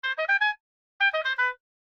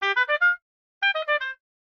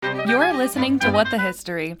You're listening to What the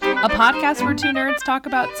History, a podcast where two nerds talk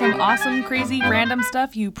about some awesome, crazy, random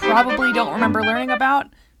stuff you probably don't remember learning about,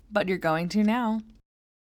 but you're going to now.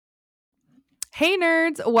 Hey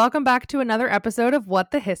nerds, welcome back to another episode of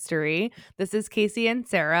What the History. This is Casey and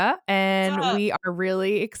Sarah, and we are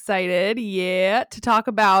really excited, to talk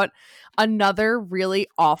about another really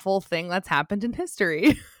awful thing that's happened in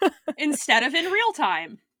history. Instead of in real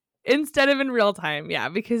time. Yeah,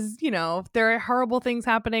 because, you know, there are horrible things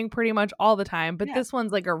happening pretty much all the time, but this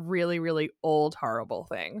one's like a really, really old, horrible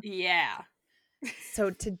thing. Yeah.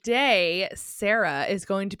 So today, Sarah is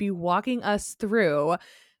going to be walking us through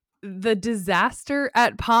the disaster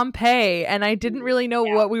at Pompeii, and I didn't really know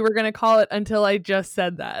what we were going to call it until I just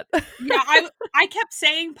said that. I kept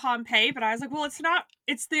saying Pompeii, but I was like, well,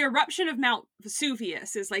 it's the eruption of Mount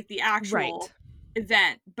Vesuvius is like the actual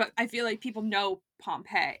event, but I feel like people know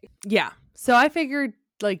Pompeii. Yeah. So I figured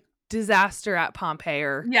like disaster at Pompeii,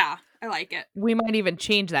 or yeah, I like it. We might even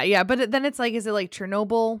change that. Yeah, but then it's like, is it like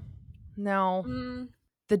Chernobyl? No.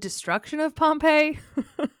 The destruction of Pompeii?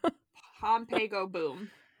 Pompeii go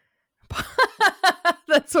boom.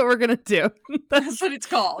 That's what we're gonna do. That's what it's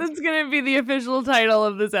called. That's gonna be the official title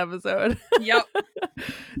of this episode. Yep.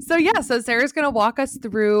 So Sarah's gonna walk us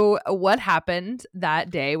through what happened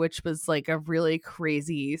that day, which was like a really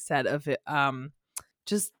crazy set of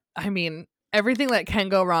everything that can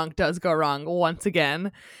go wrong does go wrong once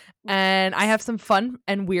again. And I have some fun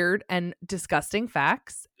and weird and disgusting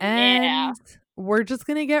facts, and we're just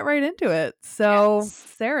gonna get right into it. So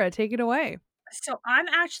Sarah, take it away. So I'm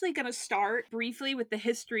actually going to start briefly with the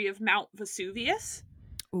history of Mount Vesuvius,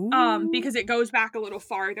 because it goes back a little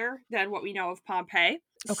farther than what we know of Pompeii.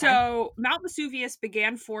 Okay. So Mount Vesuvius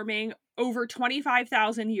began forming over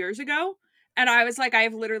 25,000 years ago. And I was like, I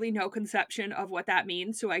have literally no conception of what that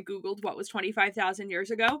means. So I Googled what was 25,000 years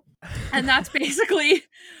ago. And that's basically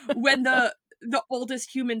when the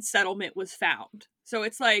oldest human settlement was found. So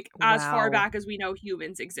it's like as far back as we know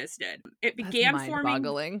humans existed. It began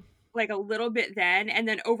forming like a little bit then, and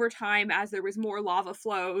then over time, as there was more lava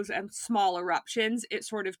flows and small eruptions, it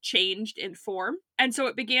sort of changed in form. And so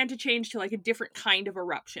it began to change to like a different kind of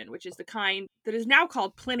eruption, which is the kind that is now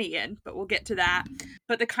called Plinian, but we'll get to that.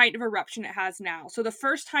 But the kind of eruption it has now. So the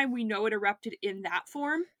first time we know it erupted in that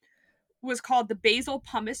form was called the Basal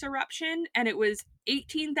Pumice eruption, and it was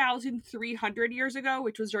 18,300 years ago,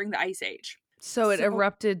 which was during the Ice Age. So it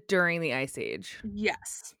erupted during the Ice Age?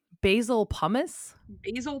 Yes. Basal Pumice?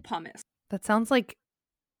 Basal Pumice. That sounds like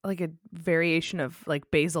a variation of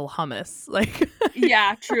like basil hummus. Like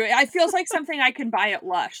yeah, true. It feels like something I can buy at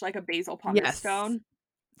Lush, like a basil pumice stone.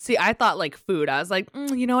 See, I thought like food. I was like,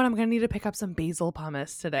 you know what? I'm gonna need to pick up some basil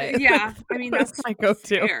pumice today. Yeah, I mean that's my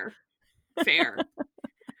go-to. Fair.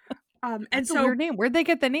 And that's so a weird name. Where'd they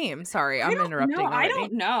get the name? Sorry, I'm interrupting. No, I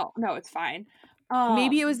don't know. No, it's fine.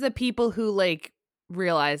 Maybe it was the people who like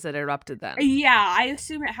realized that it erupted then. Yeah, I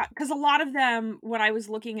assume it because a lot of them, when I was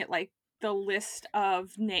looking at like the list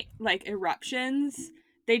of like eruptions,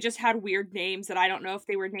 they just had weird names that I don't know if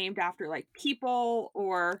they were named after like people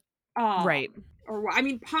or or I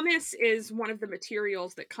mean pumice is one of the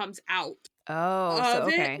materials that comes out of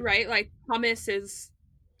it, right? Like pumice is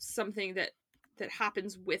something that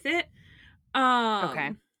happens with it.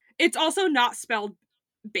 It's also not spelled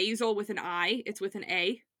basil with an I, it's with an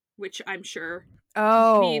A, which I'm sure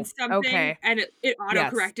means something, and it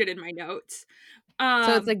auto-corrected in my notes.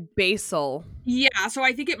 So it's like basal. Yeah, so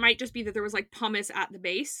I think it might just be that there was like pumice at the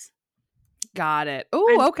base. Got it.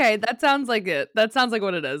 Oh, okay. That sounds like it. That sounds like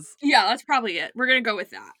what it is. Yeah, that's probably it. We're gonna go with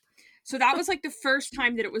that. So that was like the first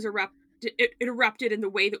time that it was it erupted in the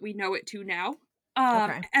way that we know it to now.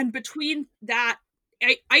 And between that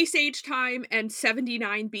Ice Age time and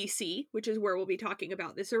 79 BC, which is where we'll be talking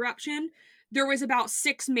about this eruption, there was about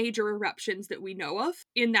 6 major eruptions that we know of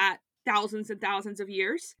in that thousands and thousands of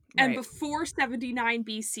years. Right. And before 79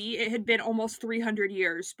 BC, it had been almost 300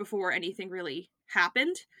 years before anything really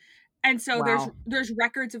happened. And so there's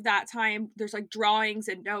records of that time. There's like drawings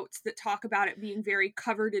and notes that talk about it being very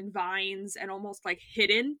covered in vines and almost like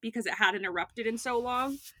hidden because it hadn't erupted in so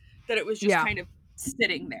long that it was just kind of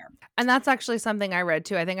sitting there. And that's actually something I read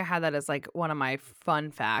too. I think I had that as like one of my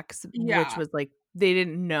fun facts, which was like they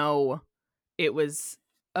didn't know it was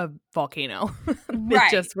a volcano. They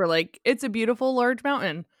just were like, it's a beautiful large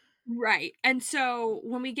mountain. Right. And so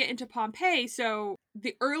when we get into Pompeii, so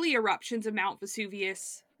the early eruptions of Mount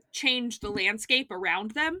Vesuvius changed the landscape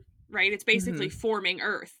around them, right? It's basically forming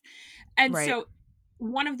Earth. And so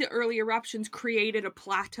one of the early eruptions created a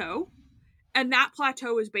plateau, and that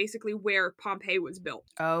plateau is basically where Pompeii was built.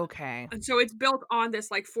 Okay. And so it's built on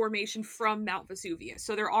this like formation from Mount Vesuvius.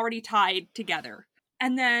 So they're already tied together.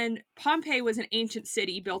 And then Pompeii was an ancient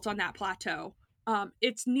city built on that plateau.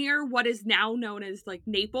 It's near what is now known as like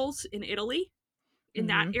Naples in Italy, in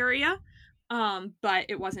that area. But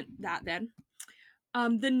it wasn't that then.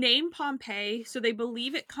 The name Pompeii, so they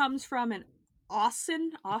believe it comes from an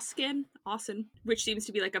Oscan, which seems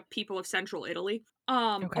to be like a people of central Italy.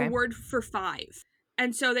 A word for 5.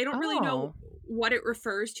 And so they don't really know what it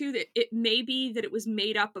refers to. That it may be that it was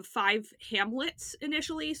made up of 5 hamlets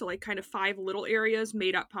initially, so like kind of 5 little areas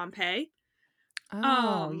made up Pompeii.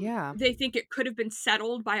 Yeah. They think it could have been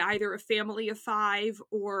settled by either a family of 5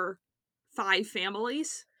 or 5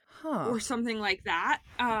 families. Or something like that.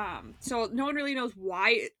 So no one really knows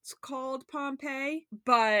why it's called Pompeii,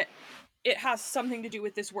 but it has something to do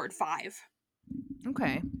with this word 5.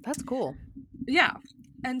 Okay, that's cool. Yeah.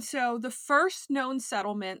 And so the first known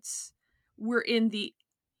settlements were in the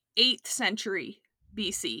 8th century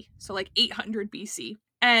BC, so like 800 BC.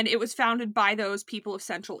 And it was founded by those people of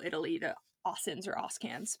central Italy, the Oscans or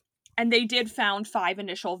Oscans. And they did found 5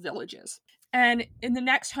 initial villages. And in the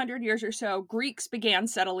next 100 years or so, Greeks began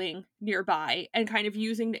settling nearby and kind of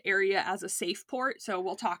using the area as a safe port. So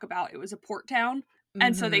we'll talk about it was a port town.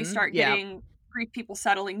 And so they start getting Greek people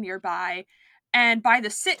settling nearby. And by the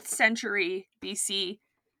 6th century BC,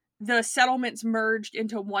 the settlements merged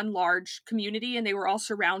into one large community, and they were all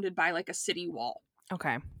surrounded by like a city wall.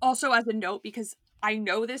 Okay. Also, as a note, because I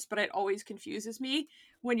know this, but it always confuses me,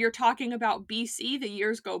 when you're talking about BC, the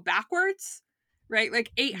years go backwards. Right?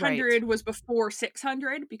 Like 800 was before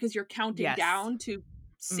 600 because you're counting down to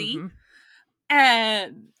C.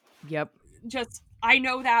 And just, I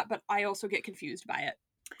know that, but I also get confused by it.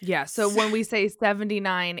 Yeah. So when we say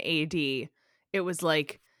 79 AD, it was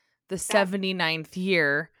like the 79th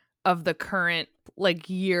year of the current like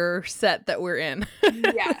year set that we're in.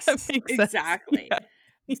 Yes, exactly. Yeah.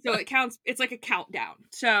 So it counts, it's like a countdown.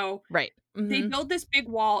 So they build this big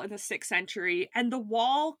wall in the 6th century, and the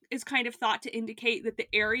wall is kind of thought to indicate that the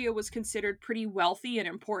area was considered pretty wealthy and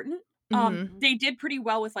important. They did pretty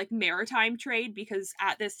well with like maritime trade because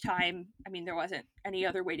at this time, I mean, there wasn't any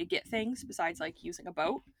other way to get things besides like using a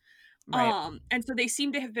boat. And so they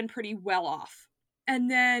seem to have been pretty well off. And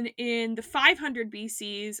then in the 500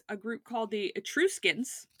 BCs, a group called the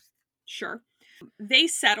Etruscans, they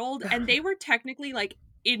settled, and they were technically like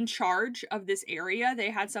in charge of this area.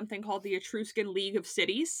 They had something called the Etruscan League of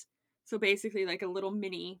Cities. So basically like a little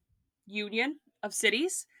mini union of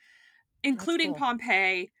cities, including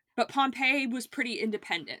Pompeii, but Pompeii was pretty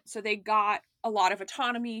independent. So they got a lot of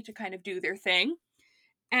autonomy to kind of do their thing.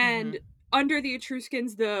 And under the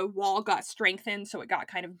Etruscans, the wall got strengthened, so it got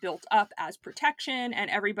kind of built up as protection, and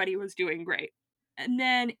everybody was doing great. And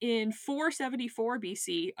then in 474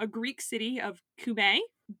 BC, a Greek city of Cumae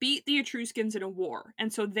beat the Etruscans in a war,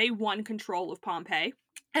 and so they won control of Pompeii.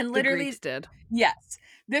 And literally, the Greeks did. Yes.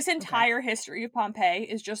 This entire history of Pompeii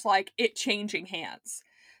is just like it changing hands.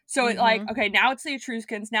 So it like, okay, now it's the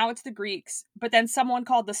Etruscans, now it's the Greeks, but then someone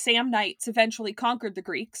called the Samnites eventually conquered the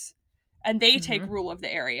Greeks, and they take rule of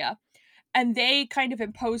the area. And they kind of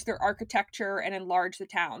imposed their architecture and enlarged the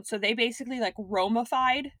town. So they basically like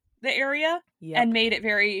Romified the area and made it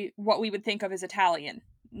very what we would think of as Italian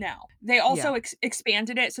now. They also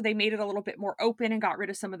expanded it, so they made it a little bit more open and got rid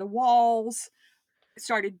of some of the walls,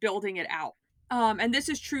 started building it out. And this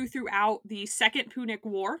is true throughout the Second Punic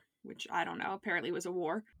War, which I don't know, apparently was a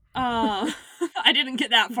war. I didn't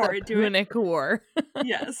get that far into it. Punic War.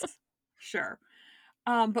 Yes, sure.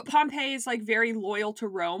 But Pompeii is like very loyal to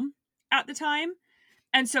Rome at the time.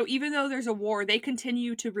 And so even though there's a war, they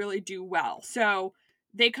continue to really do well. So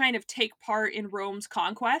they kind of take part in Rome's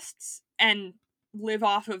conquests and live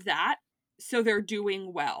off of that. So they're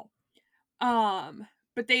doing well.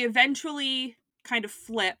 But they eventually kind of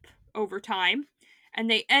flip over time,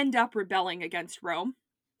 and they end up rebelling against Rome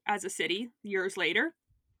as a city years later.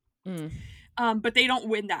 But they don't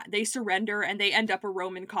win that. They surrender, and they end up a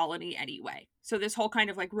Roman colony anyway. So this whole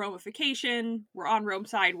kind of like Romification, we're on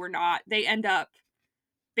Rome's side, we're not. They end up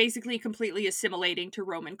basically completely assimilating to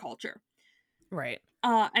Roman culture. Right.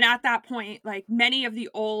 And at that point, like many of the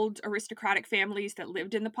old aristocratic families that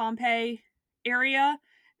lived in the Pompeii area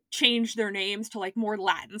changed their names to like more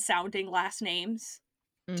Latin sounding last names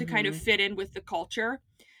to kind of fit in with the culture.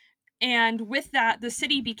 And with that, the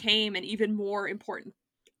city became an even more important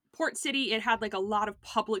port city. It had like a lot of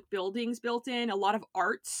public buildings built in, a lot of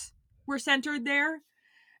arts were centered there.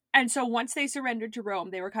 And so once they surrendered to Rome,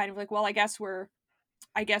 they were kind of like, well, I guess we're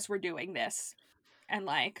doing this. And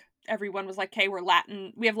like everyone was like, hey,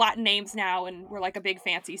 we have Latin names now, and we're like a big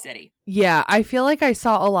fancy city. Yeah, I feel like I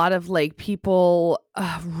saw a lot of like people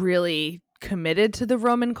really committed to the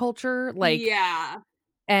Roman culture, like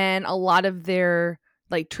and a lot of their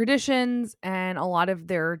like traditions, and a lot of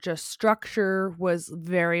their just structure was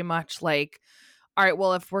very much like, all right,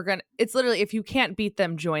 well, if we're gonna, it's literally, if you can't beat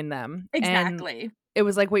them, join them. Exactly. And it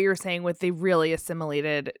was like what you were saying with, they really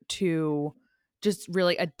assimilated to just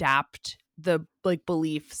really adapt the like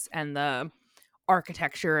beliefs and the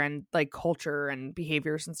architecture and like culture and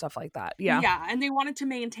behaviors and stuff like that. Yeah. Yeah, and they wanted to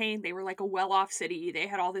maintain, they were like a well-off city. They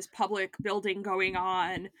had all this public building going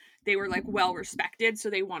on. They were like well respected, so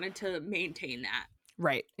they wanted to maintain that.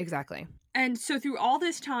 Right, exactly. And so through all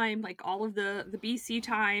this time, like all of the BC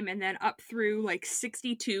time, and then up through like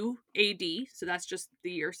 62 AD, so that's just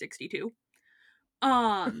the year 62.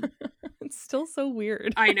 It's still so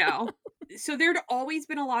weird. I know. So there'd always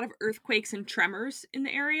been a lot of earthquakes and tremors in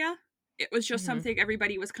the area. It was just something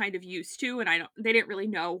everybody was kind of used to, and they didn't really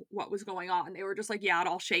know what was going on. They were just like, yeah, it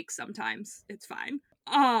all shakes sometimes. It's fine.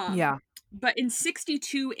 Yeah. But in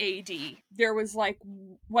 62 AD, there was like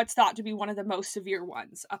what's thought to be one of the most severe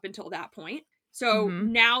ones up until that point. So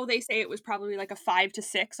now they say it was probably like a 5 to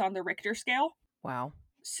 6 on the Richter scale. Wow.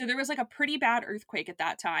 So there was like a pretty bad earthquake at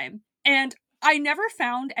that time. And I never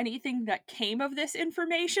found anything that came of this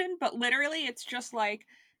information, but literally it's just like,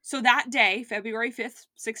 so that day, February 5th,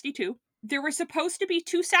 62, there were supposed to be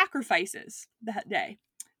 2 sacrifices that day.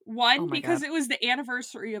 One, because it was the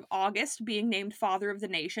anniversary of August being named Father of the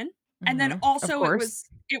Nation. And then also it was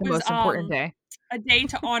the most important day. A day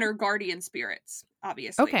to honor guardian spirits,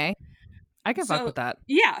 obviously. Okay. I can fuck with that.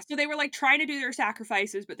 Yeah, so they were like trying to do their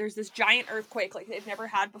sacrifices, but there's this giant earthquake like they've never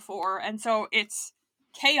had before, and so it's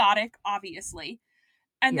chaotic, obviously.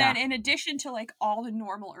 And then in addition to like all the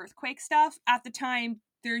normal earthquake stuff, at the time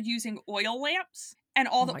they're using oil lamps, and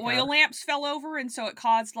all the oil lamps fell over, and so it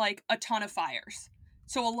caused like a ton of fires.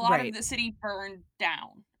 So a lot of the city burned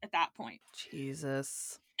down at that point.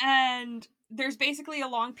 Jesus. And there's basically a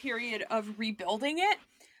long period of rebuilding it.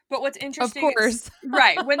 But what's interesting, of course,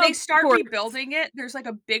 right, when they start rebuilding it, there's like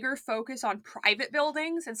a bigger focus on private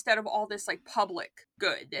buildings instead of all this like public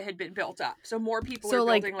good that had been built up. So more people are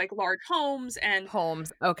building like large homes and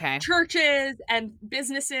churches and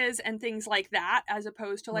businesses and things like that, as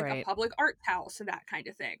opposed to like a public art house and that kind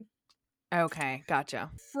of thing. Okay, gotcha.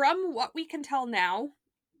 From what we can tell now,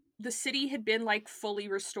 the city had been like fully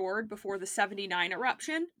restored before the 79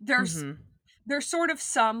 eruption. There's sort of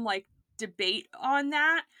some like debate on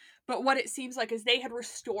that, but what it seems like is they had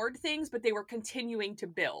restored things, but they were continuing to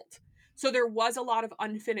build. So there was a lot of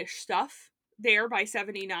unfinished stuff there by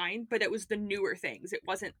 79, but it was the newer things. It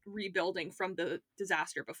wasn't rebuilding from the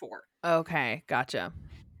disaster before. Okay, gotcha.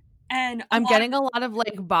 And I'm getting a lot of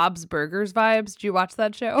like Bob's Burgers vibes. Do you watch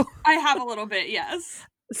that show? I have a little bit, yes.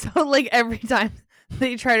 So like every time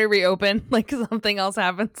they try to reopen, like something else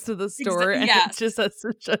happens to the store and it just has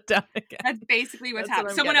to shut down again. That's basically what's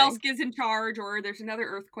happening. Someone else gets in charge, or there's another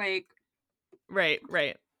earthquake. Right.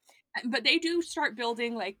 But they do start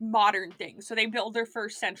building like modern things. So they build their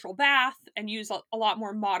first central bath and use a lot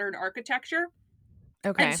more modern architecture.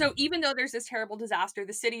 Okay. And so even though there's this terrible disaster,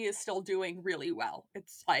 the city is still doing really well.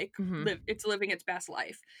 It's like it's living its best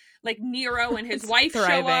life. Like Nero and his wife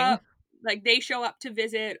show up. Like they show up to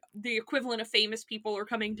visit. The equivalent of famous people are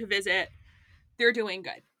coming to visit. They're doing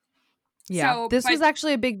good. Yeah. So, this was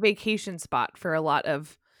actually a big vacation spot for a lot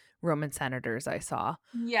of Roman senators I saw.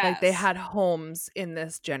 Yes. Like they had homes in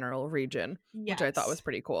this general region, which I thought was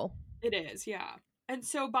pretty cool. It is, yeah. And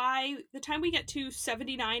so by the time we get to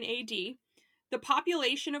 79 AD, the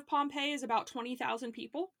population of Pompeii is about 20,000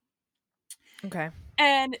 people. Okay.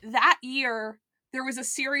 And that year, there was a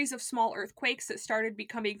series of small earthquakes that started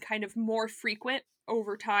becoming kind of more frequent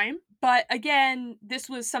over time. But again, this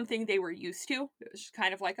was something they were used to. It was just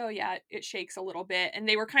kind of like, oh yeah, it shakes a little bit. And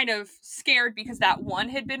they were kind of scared because that one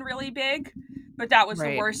had been really big, but that was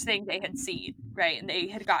the worst thing they had seen, right? And they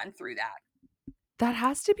had gotten through that. That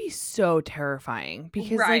has to be so terrifying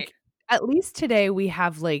because like at least today we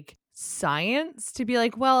have like science to be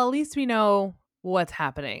like, well, at least we know what's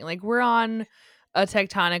happening. Like we're on a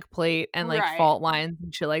tectonic plate and like fault lines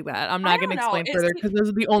and shit like that. I'm not going to explain further because those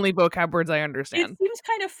are the only vocab words I understand. It seems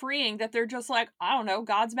kind of freeing that they're just like, I don't know,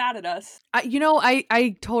 God's mad at us.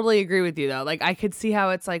 I totally agree with you though. Like I could see how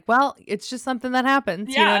it's like, well, it's just something that happens.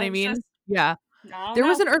 You know what I mean? There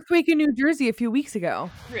was an earthquake in New Jersey a few weeks ago.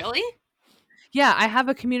 Really? Yeah, I have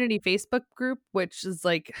a community Facebook group, which is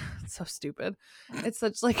like so stupid. It's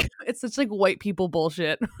such like white people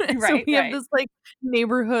bullshit. So we have this like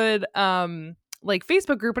neighborhood like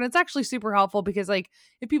Facebook group, and it's actually super helpful because like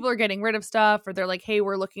if people are getting rid of stuff or they're like, hey,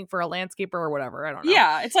 we're looking for a landscaper or whatever, I don't know.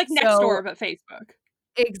 Yeah, it's like Nextdoor but Facebook.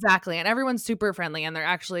 Exactly. And everyone's super friendly, and they're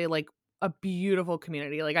actually like a beautiful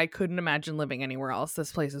community. Like I couldn't imagine living anywhere else.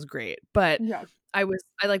 This place is great. But Yeah. I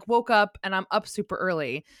like woke up and I'm up super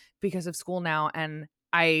early because of school now, and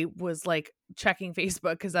I was like checking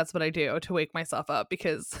Facebook because that's what I do to wake myself up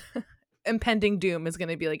because impending doom is going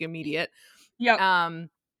to be like immediate. Yep.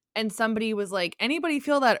 And somebody was like, "Anybody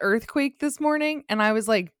feel that earthquake this morning?" And I was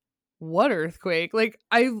like, "What earthquake?" Like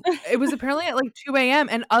it was apparently at like 2 a.m.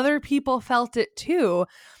 and other people felt it too.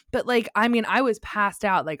 But like, I mean, I was passed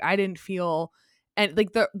out. Like I didn't feel, and like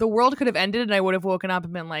the world could have ended and I would have woken up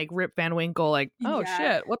and been like Rip Van Winkle, like, "Oh Yeah.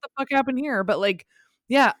 shit, what the fuck happened here?" But like,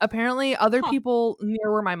 yeah, apparently other people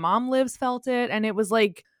near where my mom lives felt it. And it was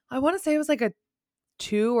like, I want to say it was like a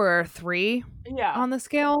 2 or a 3 on the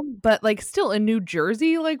scale, but like still in New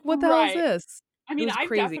Jersey, like what the hell is Right. this? I It mean, was I've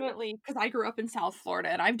crazy. definitely, because I grew up in South Florida,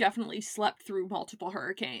 and I've definitely slept through multiple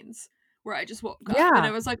hurricanes where I just woke up and Yeah.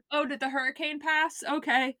 it was like, oh, did the hurricane pass?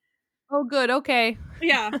 Okay. Oh, good. Okay.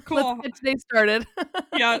 Yeah, Let's cool. get today started.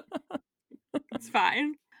 Yeah, it's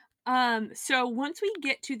fine. So once we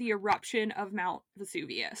get to the eruption of Mount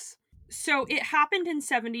Vesuvius, so it happened in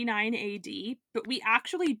 79 AD, but we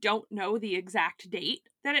actually don't know the exact date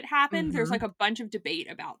that it happened. There's Mhm. like a bunch of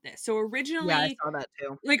debate about this. So Yeah, I originally, saw that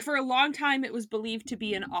too. like for a long time, it was believed to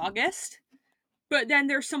be in August. But then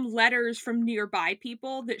there's some letters from nearby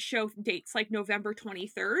people that show dates like November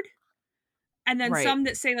 23rd, and then Right. some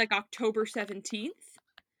that say like October 17th.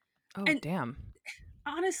 Oh, And damn.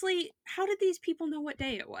 honestly, how did these people know what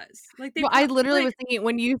day it was? Like they Well, I probably literally like was thinking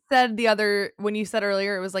when you said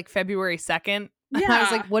earlier it was like February 2nd, I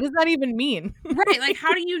was like, yeah. what does that even mean? Right, like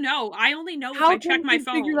how do you know? I only know if How I check couldn't my you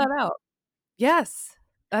figure phone. that out? Yes.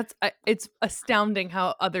 It's astounding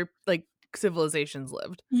how other like civilizations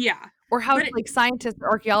lived. Yeah. Or how But it like scientists or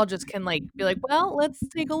archaeologists can like be like, well, let's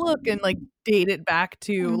take a look and like date it back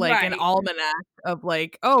to like an right. almanac of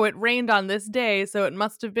like, oh, it rained on this day, so it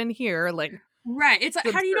must have been here. Like Right. It's like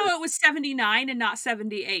it's how do you absurd. know it was 79 and not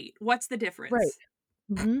 78? What's the Right. difference?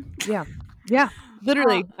 Yeah. Yeah. Uh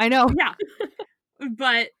Literally. I know. yeah.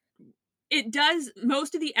 But it does,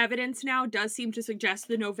 most of the evidence now does seem to suggest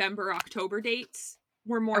the November October dates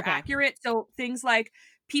were more Okay. accurate. So things like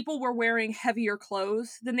people were wearing heavier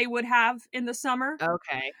clothes than they would have in the summer.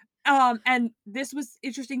 Okay. And this was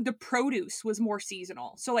interesting. The produce was more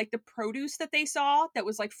seasonal. So like the produce that they saw that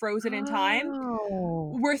was like frozen in time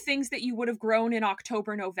Oh. were things that you would have grown in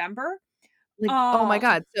October, November. Like, oh my Um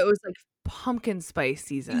god. So it was like pumpkin spice yes.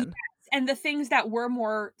 season. And the things that were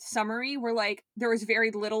more summery were like there was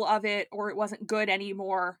very little of it or it wasn't good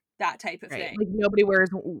anymore, that type of Right. thing. Like nobody wears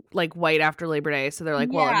like white after Labor Day, so they're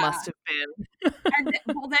like, well, it Yeah. must have been. And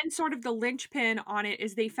well, then sort of the linchpin on it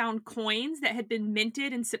is they found coins that had been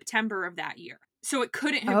minted in September of that year. So it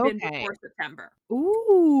couldn't have been Okay. before September.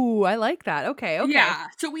 Ooh, I like that. Okay, okay. Yeah.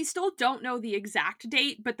 So we still don't know the exact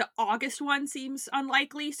date, but the August one seems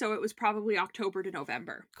unlikely. So it was probably October to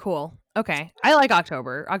November. Cool. Okay. I like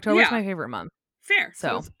October. October's Yeah. my favorite month. Fair.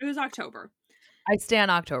 So So it was October. I stand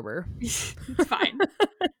October. It's fine.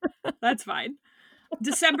 That's fine.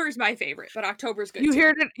 December is my favorite, but October's good You too.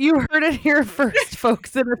 heard it. You heard it here first,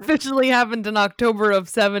 folks. It officially happened in October of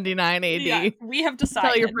 79 AD. Yeah, we have decided.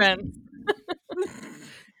 Tell your friends.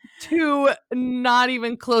 Two not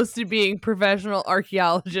even close to being professional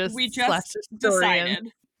archaeologists. We just historians.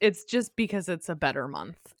 decided. It's just because it's a better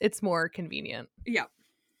month. It's more convenient. Yeah.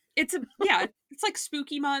 It's like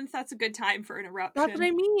spooky month. That's a good time for an eruption. That's what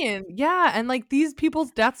I mean. Yeah, and like these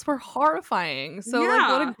people's deaths were horrifying. So like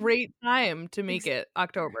what a great time to make it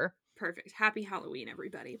October. Perfect. Happy Halloween,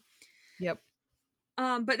 everybody. Yep.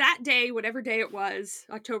 But that day, whatever day it was,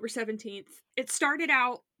 October 17th, it started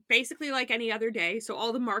out basically like any other day. So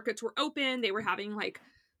all the markets were open. They were having like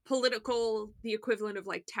the equivalent of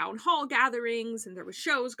like town hall gatherings, and there was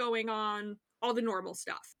shows going on, all the normal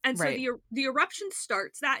stuff. And so the eruption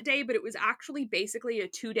starts that day, but it was actually basically a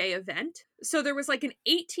 2-day event. So there was like an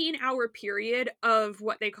 18-hour period of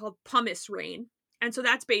what they called pumice rain. And so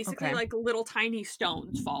that's basically like little tiny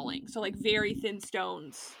stones falling. So like very thin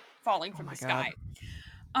stones falling from the sky.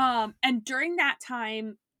 And during that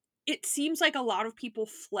time, it seems like a lot of people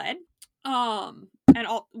fled. And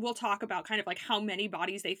we'll talk about kind of like how many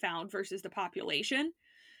bodies they found versus the population.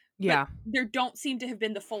 Yeah. But there don't seem to have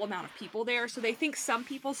been the full amount of people there. So they think some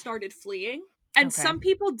people started fleeing. And some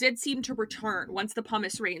people did seem to return once the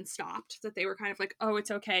pumice rain stopped. That they were kind of like, oh,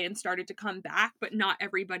 it's okay, and started to come back. But not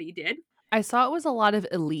everybody did. I saw it was a lot of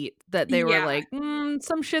elite that they were like,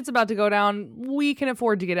 some shit's about to go down. We can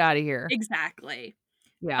afford to get out of here. Exactly.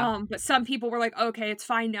 Yeah. But some people were like, okay, it's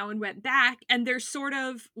fine now, and went back. And there's sort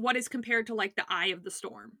of what is compared to like the eye of the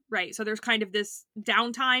storm, right? So there's kind of this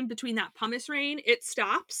downtime between that pumice rain. It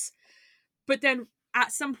stops. But then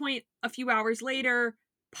at some point a few hours later,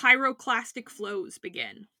 pyroclastic flows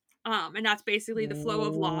begin. And that's basically the flow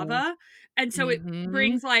of lava. And so it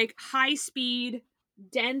brings like high speed,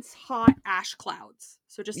 dense, hot ash clouds.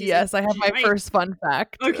 So just these, yes, like, I have my first fun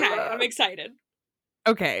fact. Okay, I'm excited.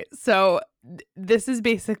 Okay, so this is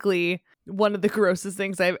basically one of the grossest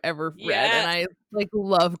things I've ever read, and I like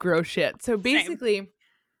love gross shit. So basically, same.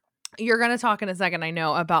 You're gonna talk in a second, I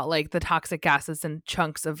know, about like the toxic gases and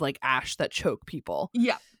chunks of like ash that choke people.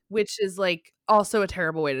 Yeah, which is like also a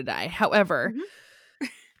terrible way to die. However,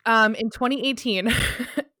 in 2018, I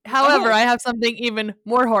have something even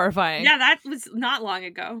more horrifying. Yeah, that was not long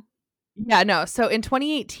ago. Yeah, no. So in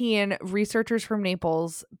 2018, researchers from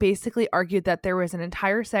Naples basically argued that there was an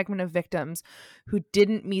entire segment of victims who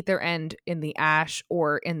didn't meet their end in the ash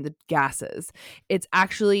or in the gases. It's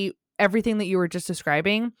actually everything that you were just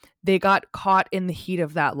describing. They got caught in the heat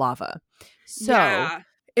of that lava. So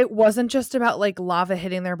it wasn't just about like lava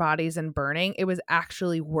hitting their bodies and burning. It was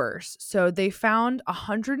actually worse. So they found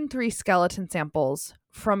 103 skeleton samples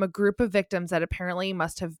from a group of victims that apparently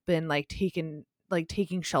must have been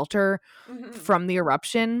taking shelter from the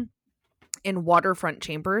eruption in waterfront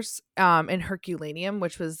chambers in Herculaneum,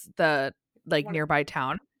 which was the nearby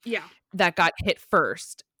town that got hit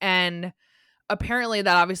first. And apparently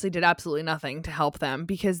that obviously did absolutely nothing to help them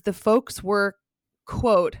because the folks were,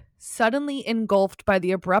 quote, suddenly engulfed by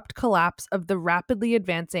the abrupt collapse of the rapidly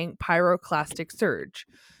advancing pyroclastic surge.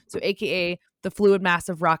 So aka the fluid mass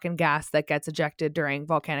of rock and gas that gets ejected during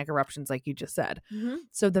volcanic eruptions, like you just said.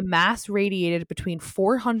 So the mass radiated between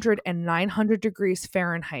 400 and 900 degrees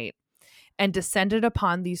Fahrenheit and descended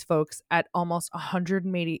upon these folks at almost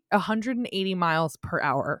 180 miles per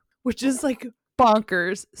hour, which is like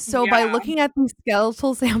bonkers. So by looking at these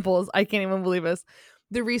skeletal samples, I can't even believe this.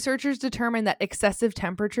 The researchers determined that excessive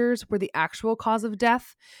temperatures were the actual cause of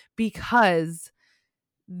death because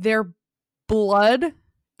their blood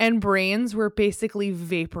and brains were basically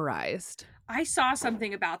vaporized. I saw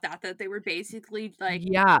something about that they were basically like,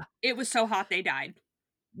 it was so hot they died.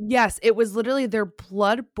 Yes, it was literally their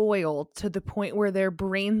blood boiled to the point where their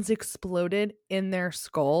brains exploded in their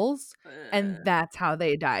skulls. And that's how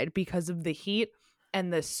they died, because of the heat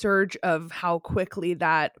and the surge of how quickly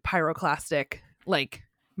that pyroclastic like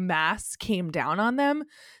mass came down on them,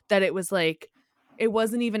 that it was like, it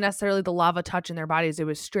wasn't even necessarily the lava touching their bodies. It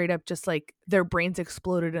was straight up just like their brains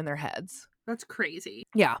exploded in their heads. That's crazy.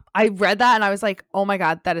 Yeah. I read that and I was like, oh my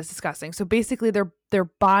God, that is disgusting. So basically their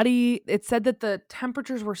body, it said that the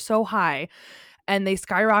temperatures were so high and they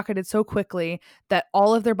skyrocketed so quickly that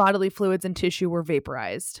all of their bodily fluids and tissue were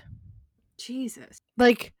vaporized. Jesus.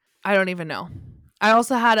 Like, I don't even know. I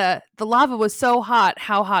also had the lava was so hot,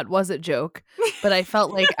 how hot was it joke? But I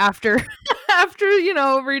felt like after,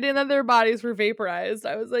 reading that their bodies were vaporized,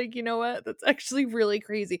 I was like, you know what? That's actually really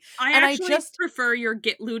crazy. I just prefer your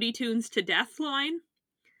 "Get Looney Tunes to death" line.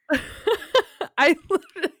 I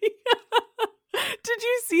literally did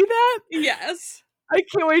you see that? Yes. I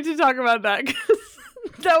can't wait to talk about that,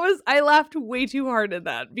 because I laughed way too hard at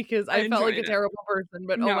that because I felt like a terrible person,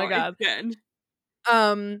 but oh my God. It's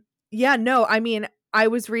good. Yeah, no, I mean, I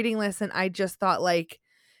was reading this and I just thought, like,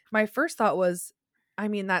 my first thought was, I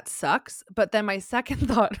mean, that sucks. But then my second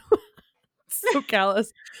thought, so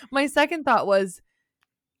callous. My second thought was,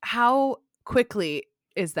 how quickly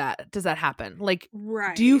does that happen? Like,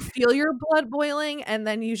 do you feel your blood boiling and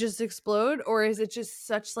then you just explode? Or is it just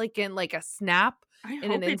such like in like a snap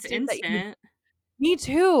in an instant? Me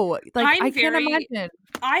too. Like, I can't imagine.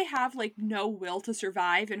 I have like no will to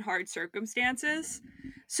survive in hard circumstances.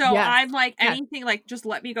 So I'm like, anything, like, just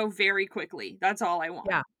let me go very quickly. That's all I want.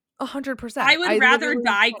 Yeah. 100%. I would rather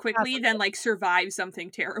die quickly than like survive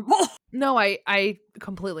something terrible. No, I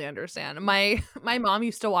completely understand. My mom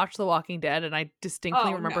used to watch The Walking Dead, and I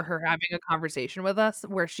distinctly remember her having a conversation with us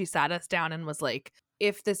where she sat us down and was like,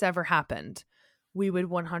 if this ever happened, we would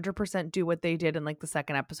 100% do what they did in like the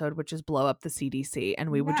second episode, which is blow up the CDC, and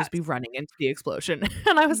we would just be running into the explosion.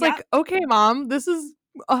 And I was like, okay, Mom, this is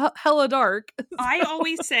hella dark. I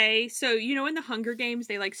always say, so in the Hunger Games,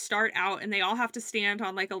 they like start out and they all have to stand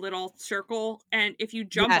on like a little circle, and if you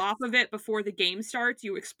jump off of it before the game starts,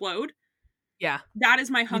 you explode. Yeah, that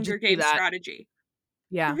is my Hunger Games strategy.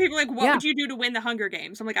 Yeah, people are like, what would you do to win the Hunger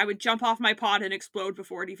Games? I'm like, I would jump off my pod and explode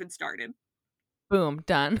before it even started. Boom,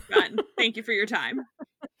 done. Thank you for your time.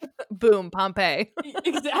 Boom, Pompeii.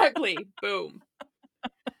 Exactly. Boom.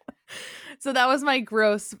 So that was my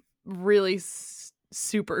gross, really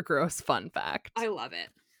super gross fun fact. I love it.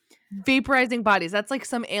 Vaporizing bodies. That's like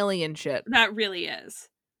some alien shit. That really is.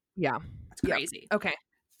 Yeah. That's crazy. Okay.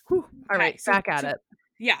 Whew. All right. Back at it.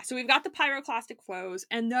 Yeah, so we've got the pyroclastic flows,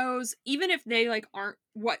 and those, even if they like aren't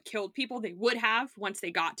what killed people, they would have once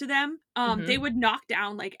they got to them. They would knock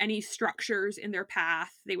down like any structures in their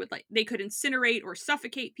path. They could incinerate or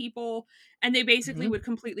suffocate people, and they basically would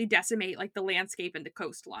completely decimate like the landscape and the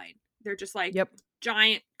coastline. They're just like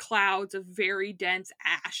giant clouds of very dense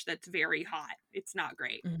ash that's very hot. It's not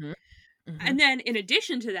great. And then in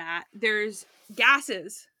addition to that, there's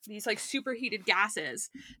gases, these like superheated gases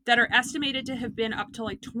that are estimated to have been up to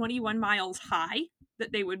like 21 miles high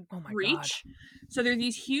that they would reach. God. So they're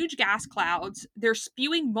these huge gas clouds. They're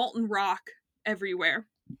spewing molten rock everywhere.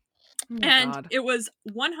 And God. It was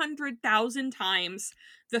 100,000 times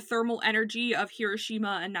the thermal energy of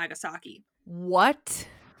Hiroshima and Nagasaki. What?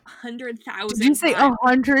 100,000. Did you say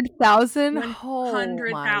 100,000?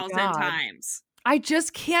 100,000 times. I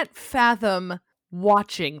just can't fathom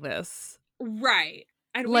watching this. Right.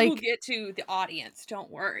 And like, we will get to the audience, don't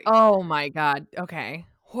worry. Oh my God. Okay.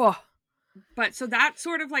 Whoa. But so that's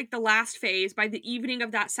sort of like the last phase. By the evening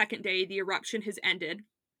of that second day, the eruption has ended.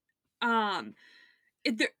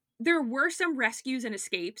 There were some rescues and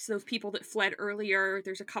escapes, those people that fled earlier.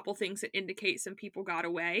 There's a couple things that indicate some people got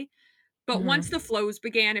away. But once the flows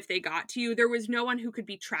began, if they got to you, there was no one who could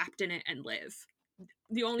be trapped in it and live.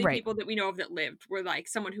 The only people that we know of that lived were like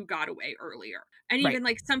someone who got away earlier. And even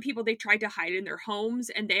like some people, they tried to hide in their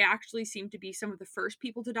homes, and they actually seemed to be some of the first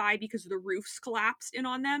people to die because the roofs collapsed in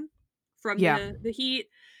on them from the heat.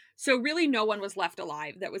 So really no one was left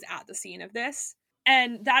alive that was at the scene of this.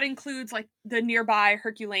 And that includes like the nearby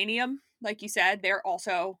Herculaneum. Like you said, they're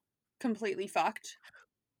also completely fucked.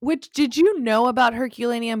 Which, did you know about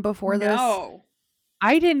Herculaneum before this? No.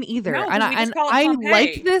 I didn't either. No, and I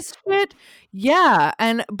like this shit. Yeah.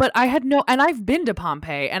 But I had no, and I've been to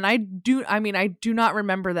Pompeii, and I do not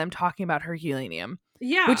remember them talking about Herculaneum.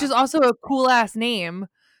 Yeah. Which is also a cool ass name.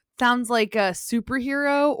 Sounds like a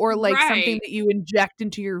superhero, or like something that you inject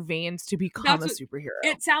into your veins to become a superhero.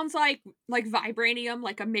 It sounds like vibranium,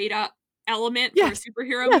 like a made up element for a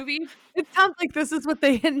superhero movie. It sounds like this is what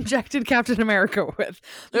they injected Captain America with.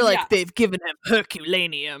 They're like, they've given him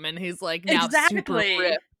Herculaneum, and he's like now super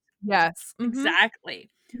ripped. Yes.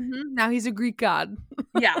 Exactly. Now he's a Greek god.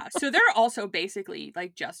 Yeah. So they're also basically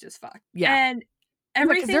like just as fucked. Yeah. And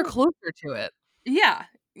everything, they're closer to it. Yeah.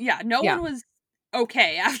 Yeah. No one was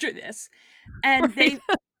okay after this. And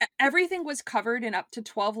everything was covered in up to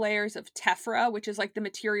 12 layers of tephra, which is like the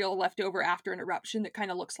material left over after an eruption that kind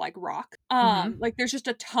of looks like rock. Like there's just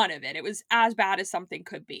a ton of it. It was as bad as something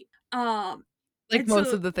could be. Like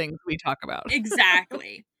most of the things we talk about.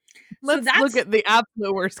 Exactly. Let's look at the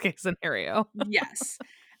absolute worst case scenario. Yes.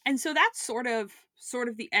 And so that's sort of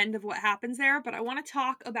the end of what happens there, but I want to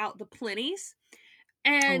talk about the Plinys.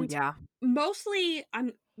 And mostly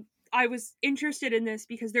I was interested in this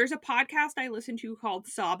because there's a podcast I listen to called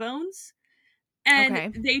Sawbones,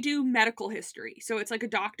 and they do medical history. So it's like a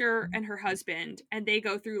doctor and her husband, and they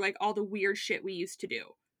go through like all the weird shit we used to do.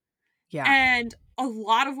 Yeah. And a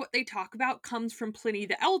lot of what they talk about comes from Pliny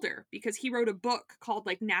the Elder, because he wrote a book called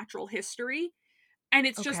like Natural History. And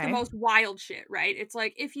it's just the most wild shit, right? It's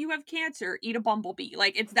like, if you have cancer, eat a bumblebee.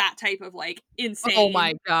 Like, it's that type of like insane. Oh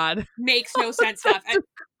my God. Makes no sense stuff.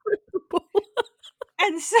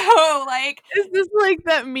 And so, like... Is this like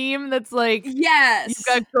that meme that's like... Yes. You've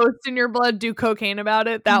got ghosts in your blood, do cocaine about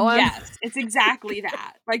it? That one? Yes, it's exactly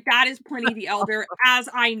that. Like, that is Pliny the Elder as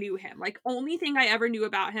I knew him. Like, only thing I ever knew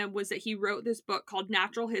about him was that he wrote this book called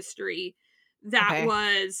Natural History that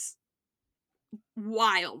was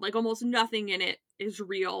wild. Like, almost nothing in it is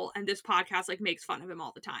real, and this podcast, like, makes fun of him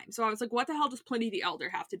all the time. So I was like, what the hell does Pliny the Elder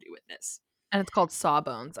have to do with this? And it's called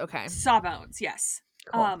Sawbones. Okay. Sawbones, yes.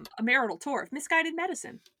 Cool. A marital tour of misguided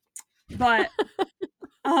medicine. But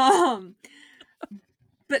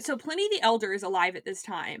but so Pliny the Elder is alive at this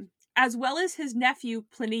time, as well as his nephew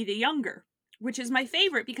Pliny the Younger, which is my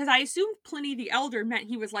favorite because I assumed Pliny the Elder meant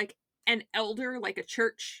he was like an elder, like a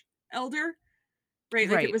church elder, right?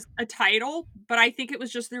 Like it was a title, but I think it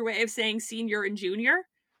was just their way of saying senior and junior.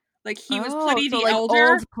 Like he was Pliny the like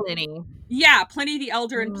Elder. Old Pliny. Yeah, Pliny the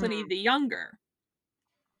Elder and Pliny the Younger.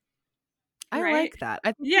 I like that.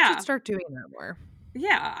 I think we should start doing that more.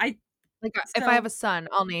 Yeah, if I have a son,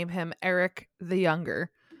 I'll name him Eric the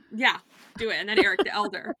Younger. Yeah, do it, and then Eric the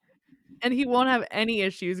Elder. And he won't have any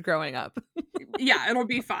issues growing up. Yeah, it'll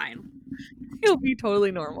be fine. He'll be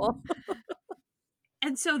totally normal.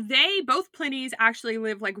 And so both Plinies actually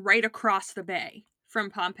live like right across the bay from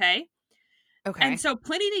Pompeii. Okay. And so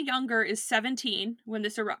Pliny the Younger is 17 when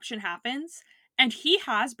this eruption happens, and he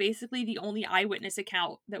has basically the only eyewitness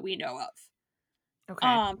account that we know of.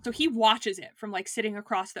 Okay. So he watches it from like sitting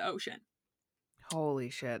across the ocean. Holy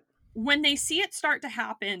shit. when they see it start to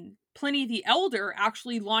happen, Pliny the Elder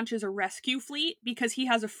actually launches a rescue fleet because he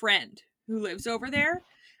has a friend who lives over there.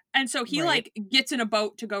 And so he like gets in a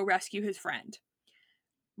boat to go rescue his friend.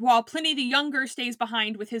 While Pliny the Younger stays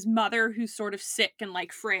behind with his mother, who's sort of sick and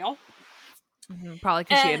like frail. Probably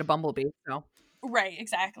because she ate a bumblebee. So. Right,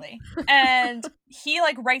 exactly. And he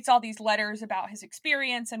like writes all these letters about his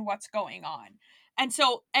experience and what's going on. And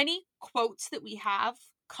so any quotes that we have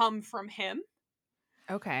come from him.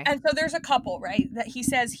 Okay. And so there's a couple, right? That he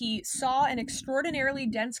says he saw an extraordinarily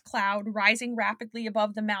dense cloud rising rapidly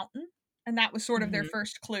above the mountain. And that was sort of their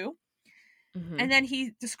first clue. And then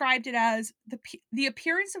he described it as the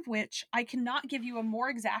appearance of which I cannot give you a more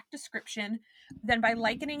exact description than by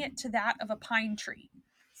likening it to that of a pine tree.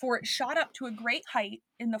 For it shot up to a great height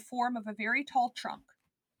in the form of a very tall trunk,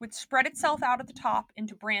 which spread itself out at the top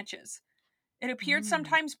into branches. It appeared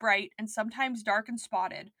sometimes bright and sometimes dark and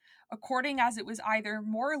spotted, according as it was either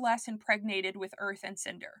more or less impregnated with earth and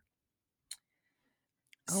cinder.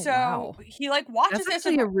 Oh, so wow. he like watches That's this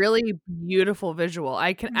actually a really beautiful visual.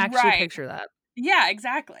 I can actually picture that. Yeah,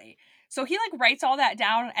 exactly. So he like writes all that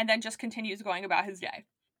down and then just continues going about his day.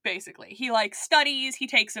 Basically, he like studies, he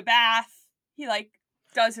takes a bath, he like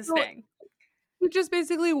does his thing. He just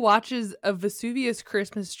basically watches a Vesuvius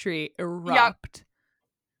Christmas tree erupt.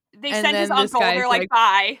 Yep. They send his uncle, they're like,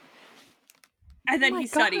 bye. And then he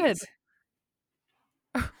studies.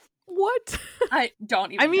 What? I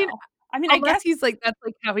don't even know. I mean, I guess he's like, that's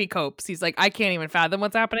like how he copes. He's like, I can't even fathom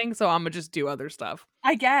what's happening, so I'm gonna just do other stuff.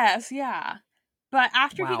 I guess, yeah. But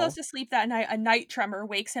after he goes to sleep that night, a night tremor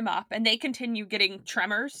wakes him up, and they continue getting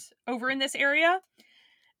tremors over in this area.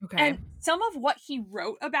 Okay. And some of what he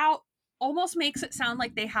wrote about almost makes it sound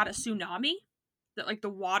like they had a tsunami, that like the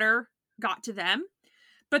water got to them.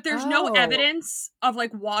 But there's no evidence of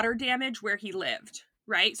like water damage where he lived,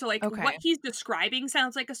 right? So like what he's describing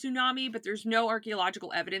sounds like a tsunami, but there's no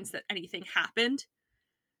archaeological evidence that anything happened.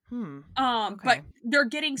 But they're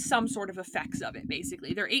getting some sort of effects of it,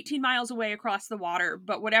 basically. They're 18 miles away across the water,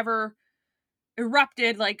 but whatever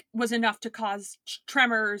erupted like was enough to cause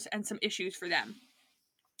tremors and some issues for them.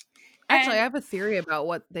 Actually, I have a theory about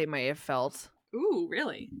what they might have felt. Ooh,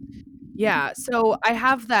 really? Yeah, so I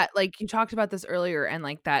have that, like, you talked about this earlier, and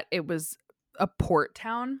like that it was a port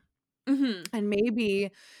town. And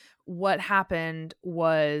maybe what happened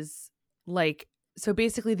was like, so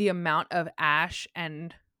basically the amount of ash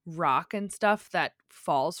and rock and stuff that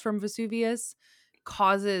falls from Vesuvius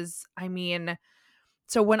causes,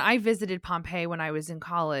 so when I visited Pompeii when I was in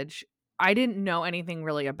college, I didn't know anything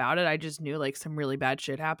really about it. I just knew like some really bad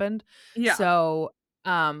shit happened. Yeah. So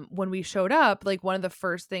when we showed up, like one of the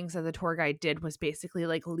first things that the tour guide did was basically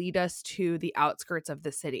like lead us to the outskirts of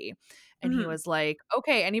the city. And he was like,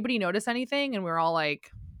 okay, anybody notice anything? And we were all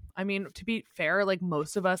like, I mean, to be fair, like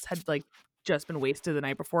most of us had like just been wasted the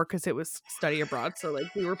night before because it was study abroad. So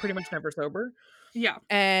like we were pretty much never sober. Yeah.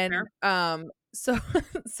 And so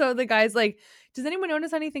the guy's like, does anyone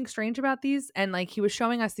notice anything strange about these? And like he was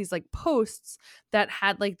showing us these like posts that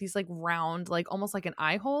had like these like round, like almost like an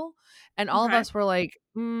eye hole. And all of us were like,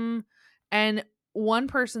 And one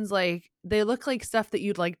person's like, they look like stuff that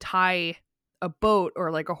you'd like tie a boat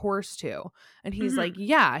or like a horse to. And he's like,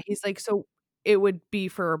 yeah. He's like, so it would be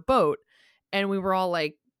for a boat. And we were all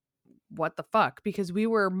like, what the fuck? Because we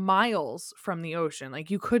were miles from the ocean.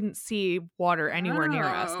 Like you couldn't see water anywhere near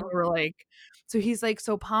us. And we were like, so he's like,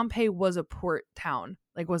 so Pompeii was a port town,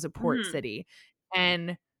 like was a port city.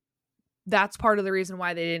 And that's part of the reason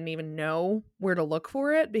why they didn't even know where to look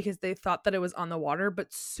for it, because they thought that it was on the water,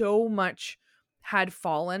 but so much had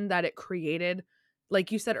fallen that it created,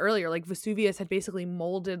 like you said earlier, like Vesuvius had basically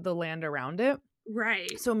molded the land around it.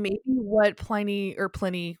 Right. So maybe what Pliny,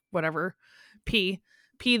 whatever, P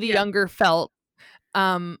the Younger felt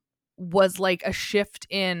was like a shift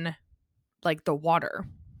in like the water.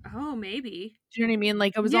 Oh, maybe. Do you know what I mean?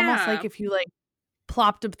 Like it was almost like if you like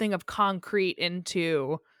plopped a thing of concrete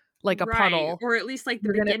into like a puddle, or at least like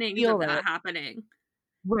the beginnings of that happening.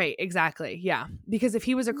 Right, exactly. Yeah. Because if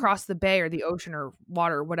he was across the bay or the ocean or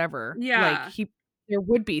water, whatever, like there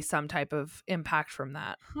would be some type of impact from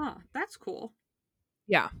that. Huh, that's cool.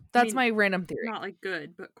 Yeah, that's my random theory. Not like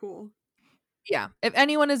good, but cool. Yeah. If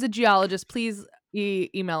anyone is a geologist, please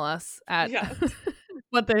email us at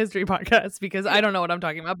What the History Podcast, because I don't know what I'm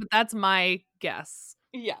talking about, but that's my guess.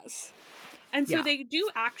 Yes. And so they do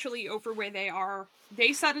actually, over where they are,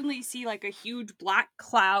 they suddenly see like a huge black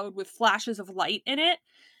cloud with flashes of light in it.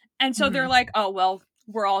 And so they're like, oh, well,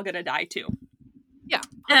 we're all going to die too. Yeah.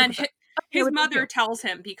 100%. And his mother tells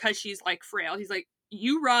him, because she's like frail, he's like,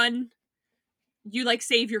 you run, you like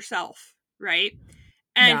save yourself, right?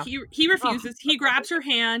 And Yeah. he refuses. He grabs her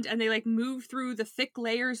hand and they like move through the thick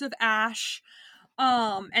layers of ash.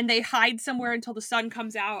 And they hide somewhere until the sun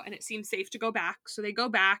comes out and it seems safe to go back. So they go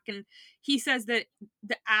back, and he says that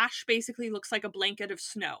the ash basically looks like a blanket of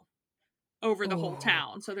snow over the whole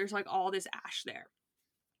town. So there's like all this ash there.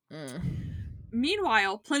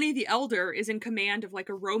 Meanwhile, Pliny the Elder is in command of like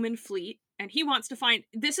a Roman fleet, and he wants to find,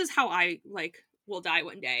 this is how I like will die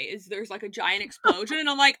one day, is there's like a giant explosion and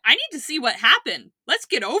I'm like, I need to see what happened. Let's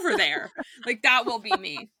get over there. Like that will be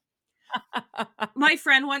me. My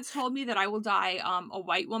friend once told me that I will die a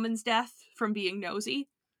white woman's death from being nosy.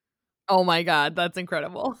 Oh my God, that's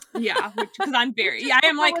incredible. Yeah, because I'm very, yeah,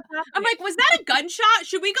 I'm like, was that a gunshot?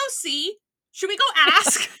 Should we go see? Should we go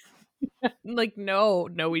ask? Like, no,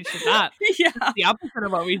 we should not. Yeah. That's the opposite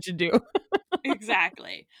of what we should do.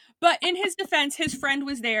 Exactly. But in his defense, his friend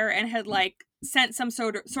was there and had like sent some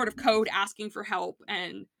sort of code asking for help,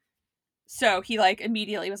 and so he like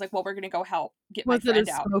immediately was like, well, we're gonna go help get my friend out. Was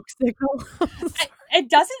it a smoke signal? It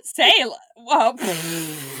doesn't say. Well,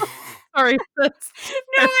 sorry. No,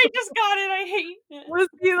 I just got it. I hate it. Was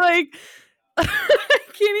he like?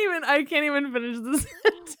 I can't even finish this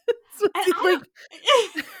sentence. Like,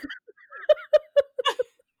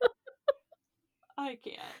 I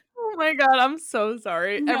can't. Oh my God, I'm so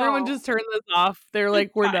sorry. No. Everyone just turn this off. They're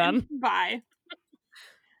like, we're done. Bye.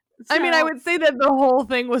 So, I mean, I would say that the whole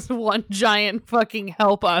thing was one giant fucking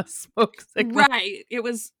help us smoke signal. Right. It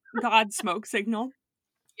was God's smoke signal.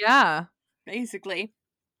 Yeah. Basically.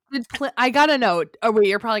 I gotta know. Oh, wait,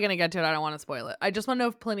 you're probably gonna get to it. I don't want to spoil it. I just want to know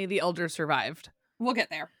if Pliny the Elder survived. We'll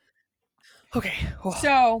get there. Okay. Oh.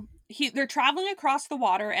 So they're traveling across the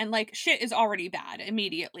water, and like shit is already bad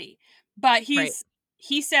immediately. But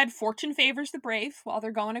he said fortune favors the brave while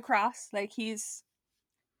they're going across. Like he's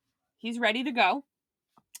ready to go.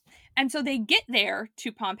 And so they get there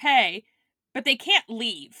to Pompeii, but they can't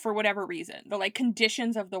leave for whatever reason. The like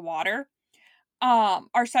conditions of the water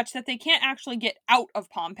are such that they can't actually get out of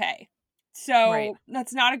Pompeii. So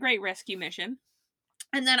that's not a great rescue mission.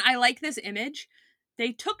 And then I like this image.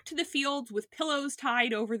 They took to the fields with pillows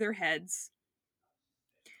tied over their heads.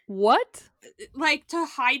 What? Like to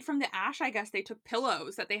hide from the ash, I guess they took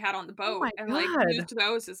pillows that they had on the boat and like used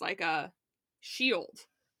those as like a shield.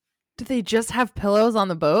 Did they just have pillows on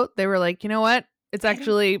the boat? They were like, you know what? It's our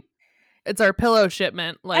pillow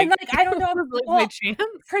shipment. Like, I don't know. Like my chance.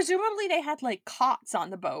 Presumably they had like cots on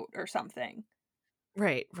the boat or something.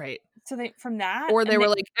 Right. So from that, or they were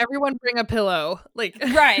like, everyone bring a pillow. Like,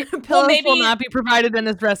 right. Pillows will not be provided in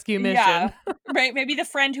this rescue mission. Yeah, right. Maybe the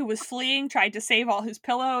friend who was fleeing tried to save all his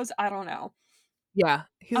pillows. I don't know. Yeah.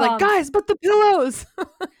 He's like, guys, but the pillows.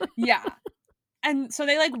 Yeah. And so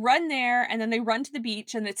they like run there, and then they run to the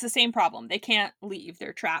beach, and it's the same problem. They can't leave.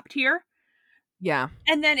 They're trapped here. Yeah.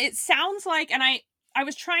 And then it sounds like, and I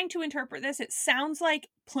was trying to interpret this, it sounds like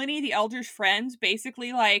Pliny the Elder's friends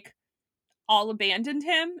basically like all abandoned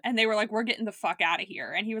him, and they were like, we're getting the fuck out of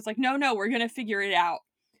here. And he was like, no, we're gonna figure it out.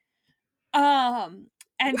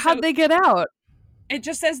 And how'd they get out? It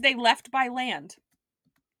just says they left by land.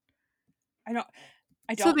 I don't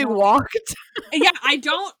so they know. Walked? Yeah,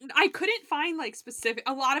 I couldn't find like specific,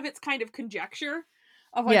 a lot of it's kind of conjecture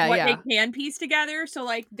of like what they can piece together. So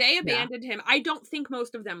like they abandoned him. I don't think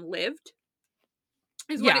most of them lived.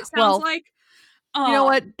 Is what it sounds like. You know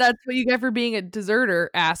what? That's what you get for being a deserter,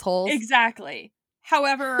 assholes. Exactly.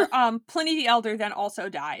 However, Pliny the Elder then also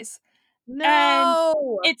dies.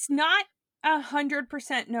 No! And it's not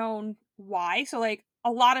 100% known why. So like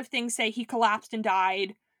a lot of things say he collapsed and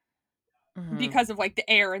died because of like the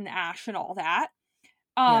air and the ash and all that.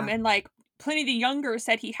 And like Pliny the Younger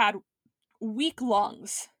said he had weak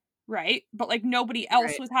lungs, right? But like nobody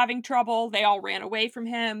else was having trouble. They all ran away from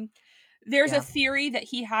him. There's a theory that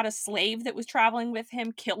he had a slave that was traveling with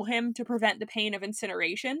him kill him to prevent the pain of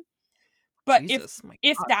incineration. But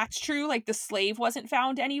if that's true, like the slave wasn't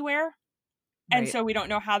found anywhere. And so we don't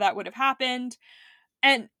know how that would have happened.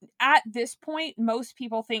 And at this point, most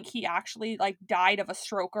people think he actually like died of a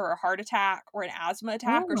stroke or a heart attack or an asthma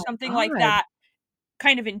attack or something like that,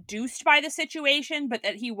 kind of induced by the situation, but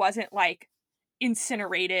that he wasn't like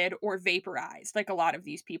incinerated or vaporized like a lot of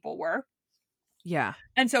these people were. Yeah.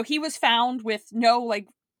 And so he was found with no like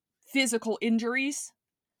physical injuries,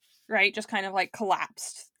 right? Just kind of like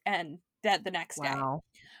collapsed and dead the next day.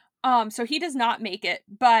 So he does not make it,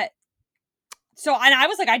 but so, and I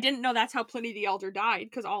was like, I didn't know that's how Pliny the Elder died,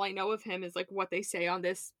 because all I know of him is like what they say on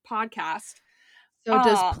this podcast. So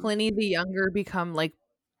does Pliny the Younger become like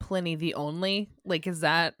Pliny the Only? Like, is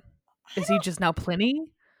he just now Pliny?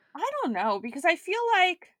 I don't know, because I feel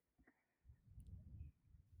like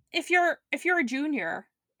if you're a junior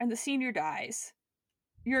and the senior dies,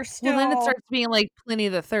 you're still. Well, then it starts being like Pliny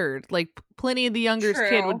the Third. Like Pliny the Younger's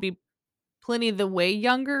kid would True. be Pliny the way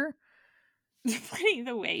younger. Pliny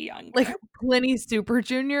the way younger. Like Pliny Super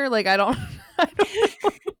Junior. Like I don't know.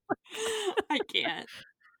 I can't.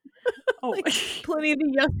 Oh, Like Pliny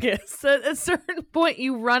the youngest. At a certain point,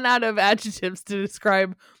 you run out of adjectives to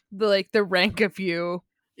describe the rank of you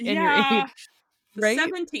and your yeah, age, the right?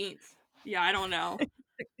 17th. Yeah, I don't know.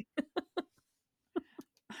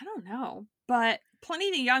 I don't know, but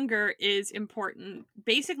Pliny the Younger is important.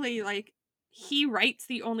 Basically, like he writes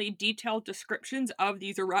the only detailed descriptions of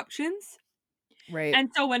these eruptions. Right. And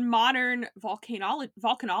so when modern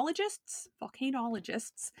volcanologists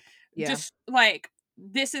Yeah. just like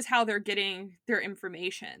this is how they're getting their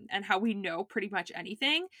information and how we know pretty much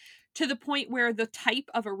anything, to the point where the type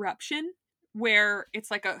of eruption where it's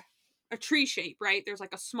like a tree shape, right? There's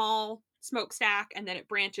like a small smokestack and then it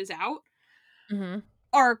branches out, Mm-hmm.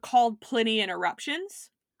 are called Plinian eruptions.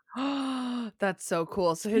 That's so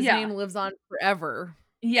cool. So his Yeah. name lives on forever.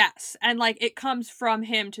 Yes. And like it comes from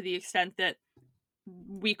him to the extent that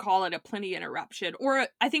we call it a Plinian eruption, or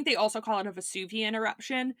I think they also call it a Vesuvian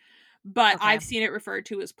eruption, but Okay. I've seen it referred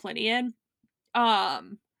to as Plinian.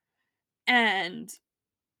 And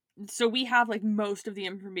so we have like most of the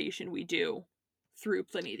information we do through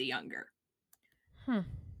Pliny the Younger.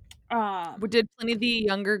 Did Pliny the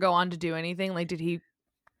Younger go on to do anything? Like, did he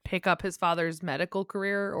pick up his father's medical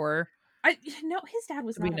career, or I no, his dad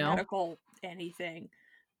was do we not a know? medical anything.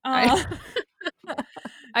 I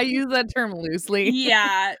I use that term loosely.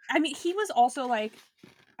 Yeah, I mean, he was also like,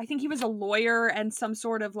 I think he was a lawyer and some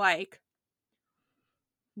sort of like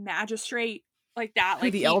magistrate like that. Who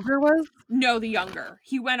Like the he, elder was? no, the younger.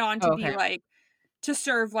 He went on to Oh, be okay. like to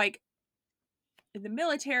serve like in the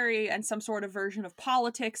military and some sort of version of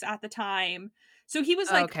politics at the time. So he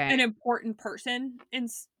was like Okay. an important person in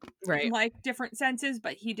Right. like different senses,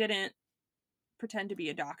 but he didn't pretend to be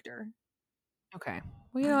a doctor. Okay.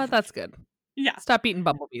 Well, you know what? That's good. Yeah. Stop eating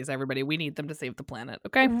bumblebees, everybody. We need them to save the planet.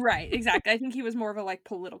 Okay. Right, exactly. I think he was more of a like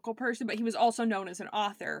political person, but he was also known as an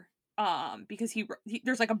author because he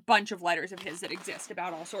there's like a bunch of letters of his that exist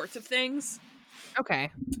about all sorts of things.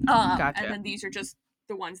 Okay. And Gotcha. then these are just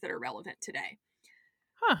the ones that are relevant today.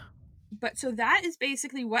 Huh. But so that is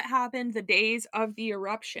basically what happened the days of the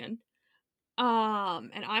eruption.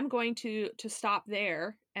 And I'm going to stop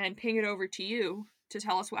there and ping it over to you to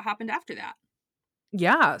tell us what happened after that.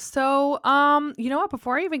 Yeah. So, you know what?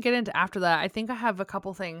 Before I even get into after that, I think I have a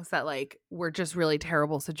couple things that like were just really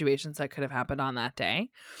terrible situations that could have happened on that day.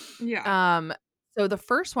 Yeah. So the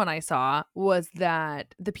first one I saw was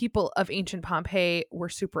that the people of ancient Pompeii were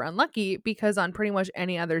super unlucky because on pretty much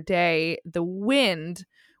any other day, the wind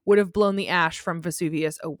would have blown the ash from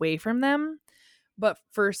Vesuvius away from them. But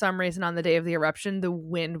for some reason on the day of the eruption, the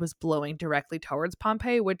wind was blowing directly towards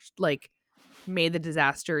Pompeii, which like made the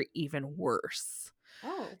disaster even worse.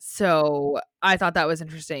 Oh. So I thought that was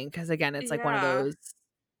interesting because again, it's like one of Yeah.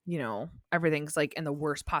 those, everything's like in the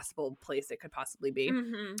worst possible place it could possibly be.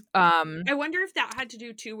 Mm-hmm. Um, I wonder if that had to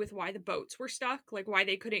do too with why the boats were stuck, like why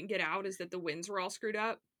they couldn't get out is that the winds were all screwed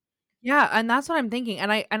up. yeah, and that's what I'm thinking.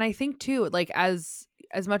 And I think too, like as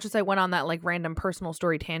much as I went on that like random personal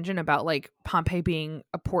story tangent about like Pompeii being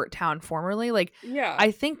a port town formerly, like Yeah. I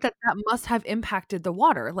think that must have impacted the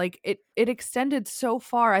water. Like it extended so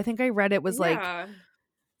far. I think I read it was like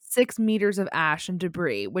 6 meters of ash and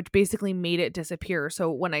debris, which basically made it disappear.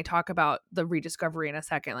 So when I talk about the rediscovery in a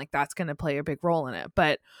second, like that's going to play a big role in it.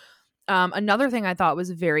 But another thing I thought was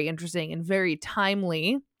very interesting and very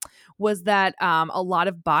timely was that a lot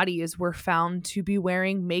of bodies were found to be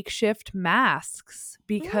wearing makeshift masks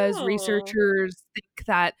because researchers think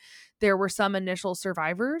that there were some initial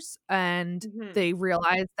survivors and they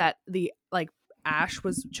realized that the like ash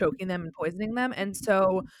was choking them and poisoning them, and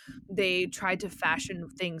so they tried to fashion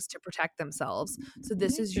things to protect themselves. So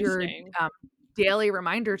this is your daily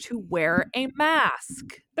reminder to wear a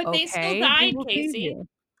mask. But okay? They still died, Casey.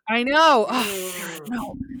 I know. Oh,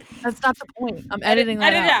 no, that's not the point. I'm editing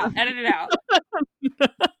that out. Edit it out.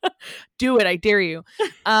 Do it. I dare you.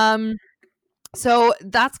 So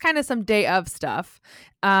that's kind of some day of stuff.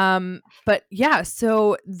 But yeah,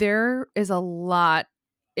 so there is a lot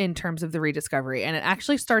in terms of the rediscovery, and it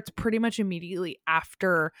actually starts pretty much immediately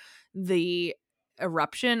after the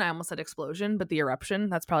eruption. I almost said explosion, but the eruption,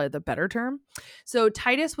 that's probably the better term. So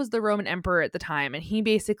Titus was the Roman emperor at the time, and he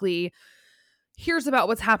basically hears about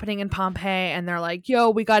what's happening in Pompeii, and they're like, yo,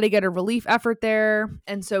 we got to get a relief effort there.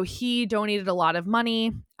 And so he donated a lot of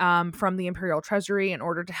money from the imperial treasury in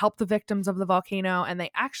order to help the victims of the volcano. And they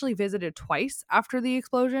actually visited twice after the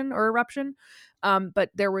explosion or eruption,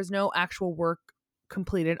 but there was no actual work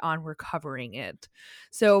completed on recovering it.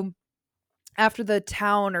 So after the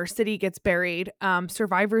town or city gets buried,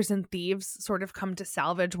 survivors and thieves sort of come to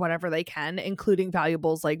salvage whatever they can, including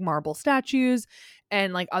valuables like marble statues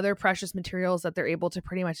and like other precious materials that they're able to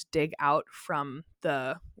pretty much dig out from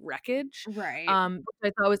the wreckage. Right. Which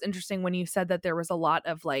I thought was interesting when you said that there was a lot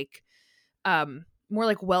of like more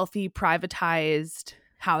like wealthy privatized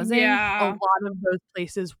housing. Yeah. A lot of those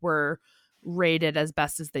places were raided as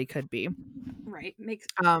best as they could be. Right. Makes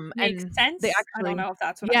and sense. they actually, I don't know if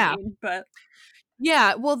that's what I mean, but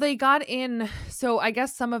yeah, well, they got in. So I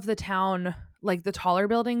guess some of the town, like the taller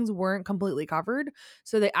buildings, weren't completely covered.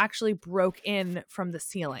 So they actually broke in from the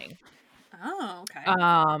ceiling. Oh, okay.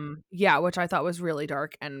 Yeah, which I thought was really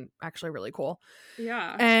dark and actually really cool.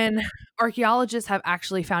 Yeah. And archaeologists have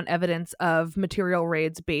actually found evidence of material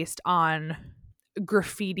raids based on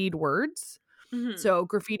graffitied words. Mm-hmm. So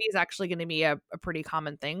graffiti is actually going to be a pretty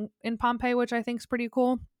common thing in Pompeii, which I think is pretty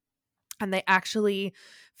cool. And they actually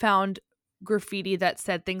found graffiti that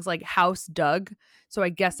said things like house dug. So I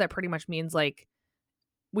guess that pretty much means like,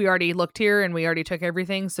 we already looked here and we already took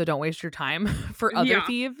everything, so don't waste your time for other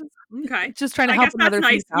thieves. Okay. Just trying to help another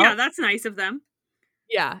nice. thief out. Yeah, that's nice of them.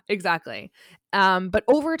 Yeah, exactly. But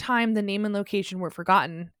over time, the name and location were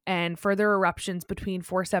forgotten, and further eruptions between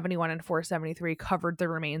 471 and 473 covered the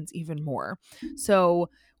remains even more. So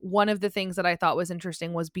one of the things that I thought was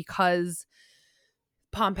interesting was because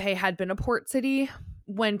Pompeii had been a port city,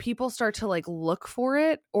 when people start to like look for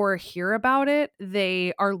it or hear about it,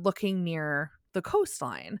 they are looking near the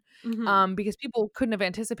coastline. Mm-hmm. Because people couldn't have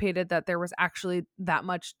anticipated that there was actually that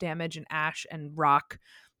much damage and ash and rock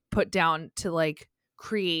put down to like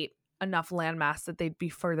create enough landmass that they'd be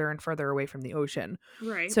further and further away from the ocean.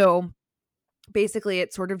 Right. So basically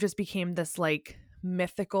it sort of just became this like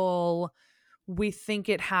mythical, we think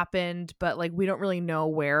it happened, but like we don't really know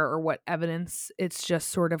where or what evidence. It's just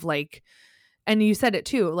sort of like, and you said it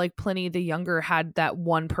too, like Pliny the Younger had that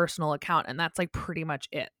one personal account and that's like pretty much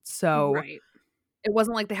it. So right. It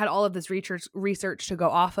wasn't like they had all of this research to go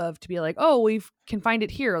off of to be like, oh, we can find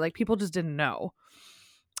it here. Like people just didn't know.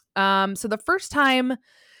 So the first time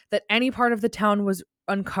that any part of the town was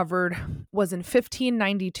uncovered was in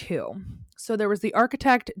 1592. So there was the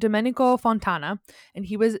architect Domenico Fontana, and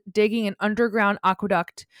he was digging an underground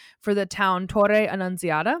aqueduct for the town Torre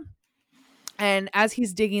Annunziata. And as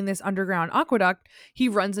he's digging this underground aqueduct, he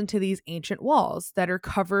runs into these ancient walls that are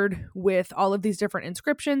covered with all of these different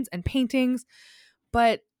inscriptions and paintings.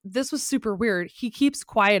 But this was super weird. He keeps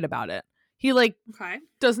quiet about it. He like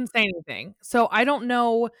doesn't say anything. So I don't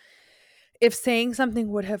know if saying something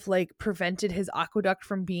would have like prevented his aqueduct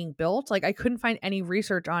from being built. Like I couldn't find any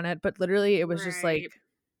research on it, but literally it was just like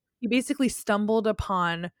he basically stumbled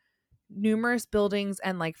upon numerous buildings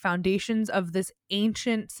and like foundations of this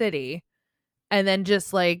ancient city and then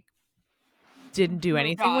just like didn't do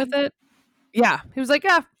anything with it. Yeah. He was like,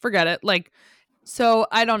 yeah, forget it. Like, so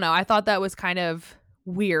I don't know. I thought that was kind of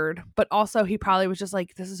weird, but also he probably was just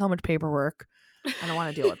like, this is so much paperwork. I don't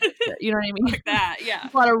want to deal with it. You know what I mean? Like that, yeah.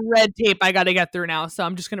 A lot of red tape I got to get through now. So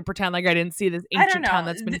I'm just going to pretend like I didn't see this ancient town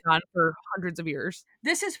that's been gone for hundreds of years.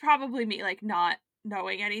 This is probably me like not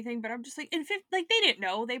knowing anything, but I'm just like, like they didn't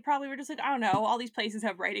know. They probably were just like, I don't know. All these places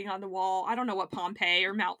have writing on the wall. I don't know what Pompeii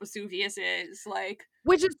or Mount Vesuvius is like.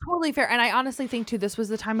 Which is totally fair. And I honestly think too, this was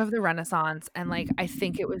the time of the Renaissance. And like, I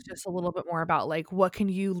think it was just a little bit more about like, what can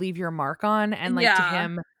you leave your mark on? And like to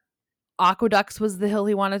him, aqueducts was the hill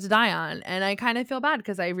he wanted to die on. And I kind of feel bad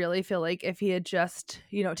because I really feel like if he had just,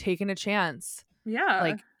 you know, taken a chance,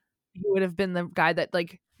 like he would have been the guy that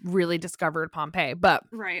like really discovered Pompeii. But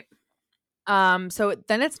so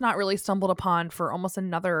then it's not really stumbled upon for almost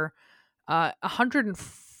another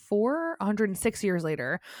 106 years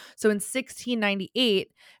later. So in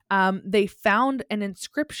 1698, they found an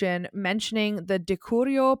inscription mentioning the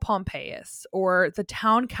Decurio Pompeius, or the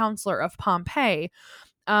town councilor of Pompeii.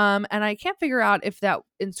 And I can't figure out if that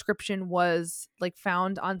inscription was like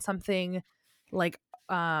found on something like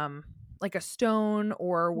a stone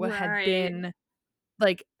or what had been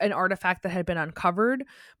like an artifact that had been uncovered.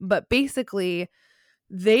 But basically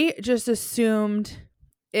they just assumed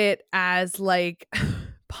it as like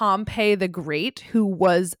Pompey the Great, who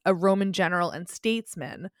was a Roman general and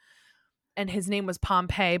statesman, and his name was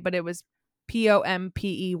Pompey, but it was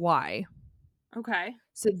Pompey. Okay.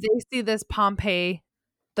 So they see this Pompey,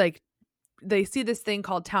 like they see this thing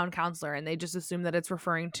called town councilor, and they just assume that it's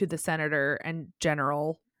referring to the senator and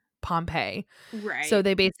general Pompey. Right. So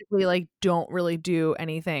they basically like don't really do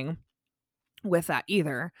anything with that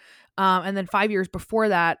either. And then 5 years before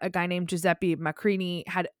that, a guy named Giuseppe Macrini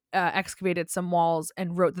had excavated some walls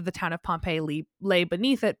and wrote that the town of Pompeii lay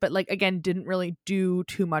beneath it, but like again didn't really do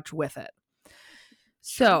too much with it.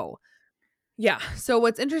 So yeah. So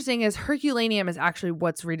what's interesting is Herculaneum is actually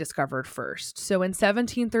what's rediscovered first. So in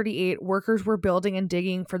 1738, workers were building and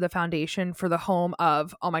digging for the foundation for the home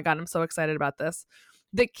of, oh my God, I'm so excited about this,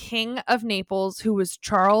 the King of Naples, who was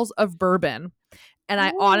Charles of Bourbon. And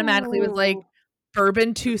I automatically was like,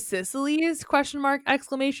 Bourbon to Sicily's ?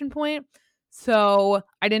 Exclamation point. So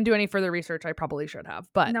I didn't do any further research. I probably should have,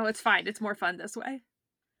 but no, it's fine. It's more fun this way.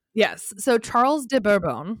 yes. So Charles de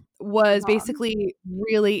Bourbon was basically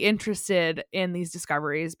really interested in these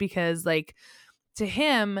discoveries because, like, to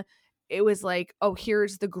him, it was like, oh,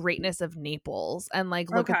 here's the greatness of Naples. And,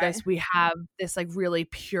 like, look at this. We have this, like, really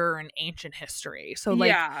pure and ancient history. So,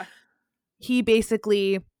 like, he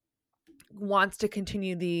basically wants to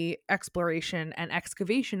continue the exploration and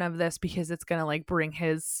excavation of this because it's going to like bring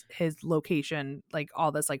his location like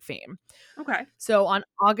all this like fame. Okay. So on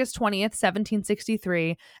August 20th,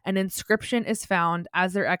 1763, an inscription is found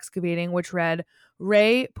as they're excavating which read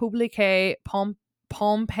Re Publicae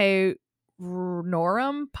Pompeiorum,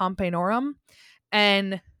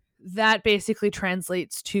 and that basically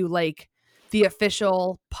translates to like the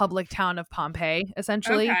official public town of Pompeii,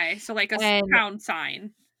 essentially. Okay, so like a town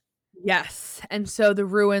sign. Yes. And so the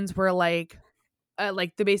ruins were like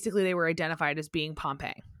basically they were identified as being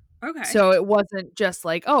Pompeii. Okay. So it wasn't just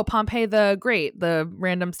like, oh, Pompey the Great, the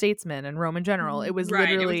random statesman and Roman general. It was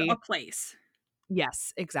literally it was a place.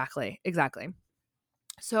 Yes, exactly.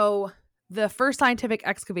 So the first scientific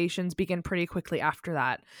excavations begin pretty quickly after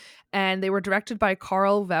that. And they were directed by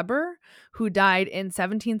Karl Weber, who died in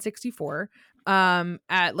 1764,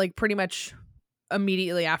 at like pretty much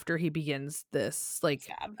immediately after he begins this like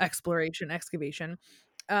excavation.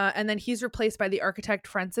 And then he's replaced by the architect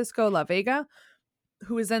Francisco La Vega,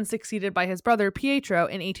 who was then succeeded by his brother Pietro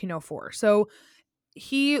in 1804. So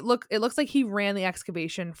it looks like he ran the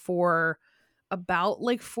excavation for about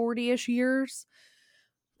like 40-ish years.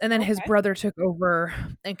 And then his brother took over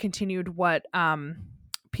and continued what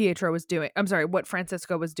Pietro was doing. I'm sorry, what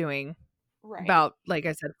Francisco was doing about, like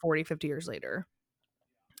I said, 40, 50 years later.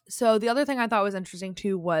 So the other thing I thought was interesting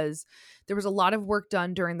too was there was a lot of work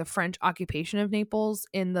done during the French occupation of Naples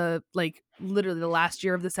in the like literally the last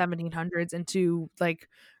year of the 1700s into like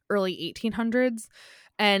early 1800s.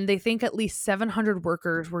 And they think at least 700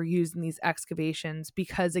 workers were used in these excavations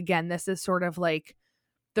because, again, this is sort of like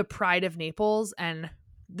the pride of Naples. And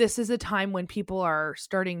this is a time when people are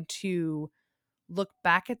starting to look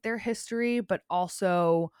back at their history, but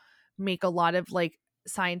also make a lot of like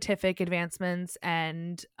scientific advancements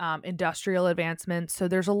and industrial advancements. So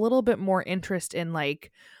there's a little bit more interest in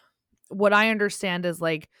like what I understand is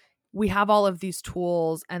like we have all of these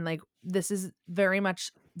tools and like this is very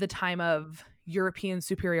much the time of European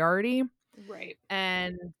superiority. Right.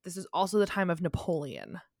 And this is also the time of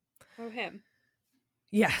Napoleon. Oh, him.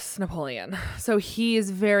 Yes, Napoleon. So he is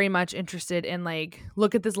very much interested in like,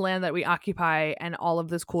 look at this land that we occupy and all of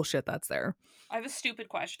this cool shit that's there. I have a stupid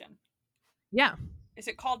question. Yeah. Is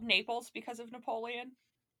it called Naples because of Napoleon?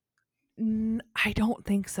 I don't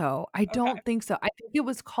think so. I don't think so. I think it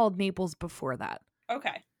was called Naples before that.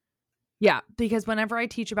 Okay. Yeah, because whenever I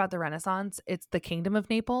teach about the Renaissance, it's the Kingdom of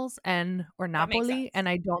Naples or Napoli, and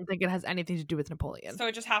I don't think it has anything to do with Napoleon. So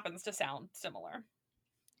it just happens to sound similar.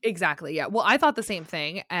 Exactly. Yeah. Well, I thought the same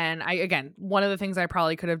thing. And again, one of the things I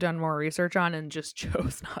probably could have done more research on and just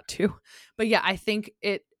chose not to. But yeah, I think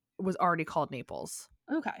it was already called Naples.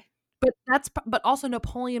 Okay. But also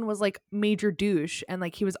Napoleon was like major douche and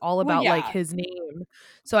like he was all about like his name.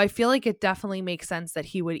 So I feel like it definitely makes sense that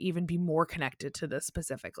he would even be more connected to this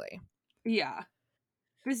specifically. Yeah.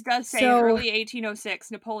 This does say in early 1806,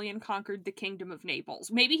 Napoleon conquered the Kingdom of Naples.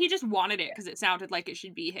 Maybe he just wanted it because it sounded like it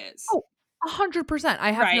should be his. Oh, 100%. I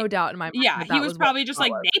have no doubt in my mind. Yeah, he was probably just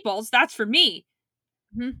like, Naples, that's for me.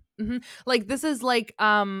 Mm-hmm, mm-hmm. Like this is like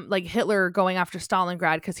Hitler going after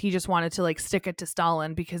Stalingrad because he just wanted to like stick it to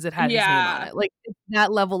Stalin because it had his name on it. Like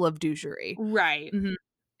that level of douchery. Right. Mm-hmm.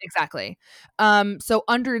 Exactly. So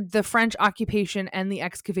under the French occupation and the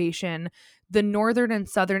excavation, the northern and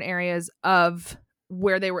southern areas of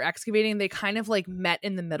where they were excavating, they kind of like met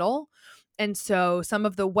in the middle. And so some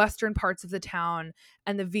of the western parts of the town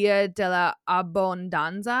and the Via della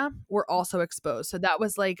Abbondanza were also exposed. So that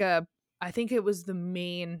was like I think it was the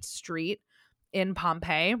main street in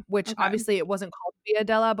Pompeii, which obviously it wasn't called Via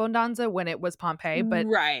della Abbondanza when it was Pompeii, but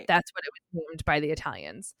that's what it was named by the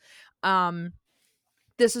Italians.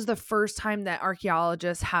 This is the first time that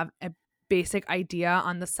archaeologists have a basic idea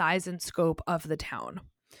on the size and scope of the town.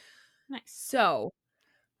 Nice. So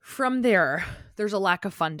From there, there's a lack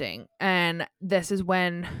of funding, and this is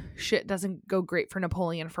when shit doesn't go great for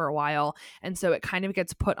Napoleon for a while, and so it kind of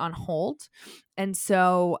gets put on hold. And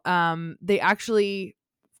so they actually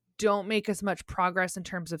don't make as much progress in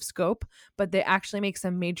terms of scope, but they actually make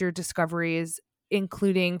some major discoveries,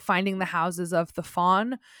 including finding the houses of the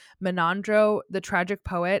faun, Menandro, the tragic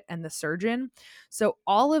poet, and the surgeon. So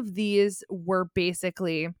all of these were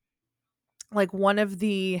basically like one of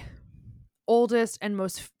the oldest and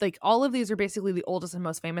most, like, all of these are basically the oldest and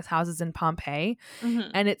most famous houses in Pompeii,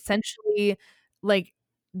 Mm-hmm. and essentially, like,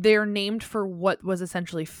 they're named for what was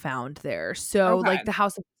essentially found there. So Okay. like the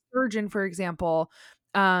house of the surgeon, for example,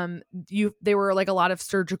 they were like a lot of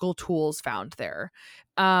surgical tools found there.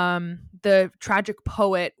 The tragic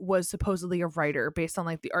poet was supposedly a writer based on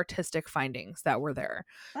like the artistic findings that were there.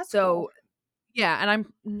 That's cool. So yeah, and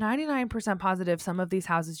I'm 99% positive some of these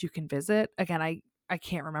houses you can visit. Again, I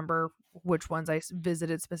can't remember which ones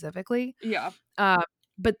visited specifically. Yeah. Uh,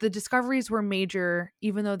 but the discoveries were major,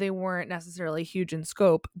 even though they weren't necessarily huge in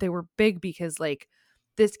scope. They were big because like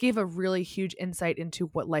this gave a really huge insight into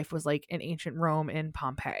what life was like in ancient Rome and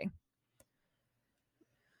Pompeii.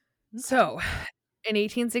 Okay. So, in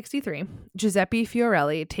 1863, Giuseppe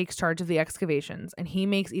Fiorelli takes charge of the excavations, and he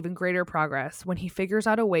makes even greater progress when he figures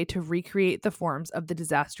out a way to recreate the forms of the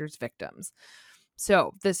disaster's victims.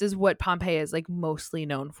 So, this is what Pompeii is like mostly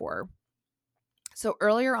known for. So,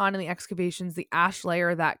 earlier on in the excavations, the ash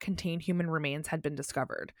layer that contained human remains had been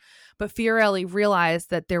discovered. But Fiorelli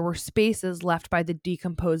realized that there were spaces left by the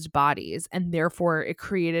decomposed bodies, and therefore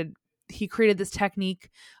he created this technique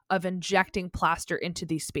of injecting plaster into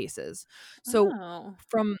these spaces. So, Oh.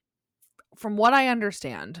 from what I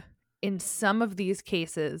understand, in some of these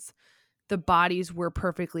cases, the bodies were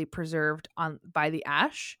perfectly preserved on by the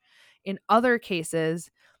ash. In other cases,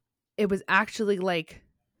 it was actually like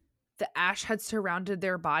the ash had surrounded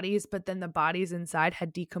their bodies, but then the bodies inside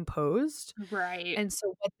had decomposed. Right. And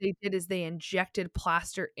so what they did is they injected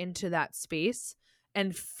plaster into that space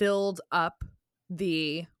and filled up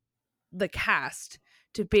the cast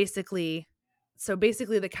to basically, so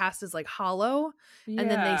basically the cast is like hollow, and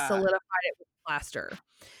then they Yeah. solidified it with plaster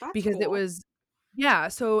That's because it cool. was, yeah,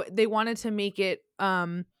 so they wanted to make it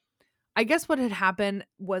I guess what had happened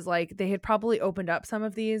was like they had probably opened up some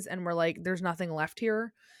of these and were like there's nothing left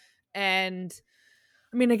here. And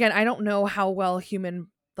I mean, again, I don't know how well human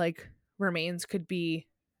like remains could be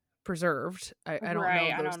preserved. I don't know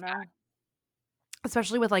Right. I those don't facts, know.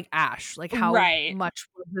 especially with like ash, like how Right. much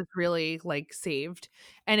was really like saved.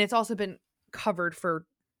 And it's also been covered for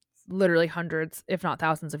literally hundreds, if not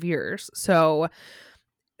thousands of years. So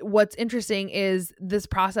what's interesting is this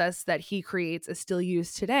process that he creates is still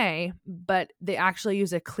used today, but they actually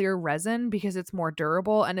use a clear resin because it's more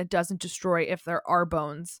durable and it doesn't destroy if there are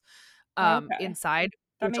bones Okay. inside,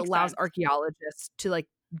 That which makes allows sense. archaeologists to like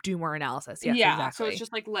do more analysis. Yes, Yeah. So it's exactly.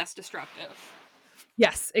 just like less destructive.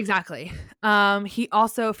 Yes, exactly.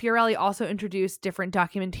 Fiorelli also introduced different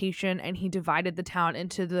documentation, and he divided the town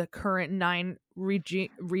into the current 9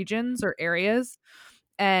 regions or areas,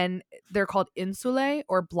 and they're called insulae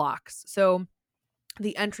or blocks. So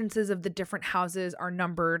the entrances of the different houses are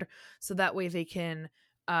numbered, so that way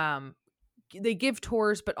um they give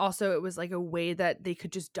tours, but also it was like a way that they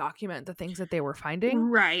could just document the things that they were finding.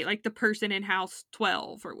 Right. Like the person in house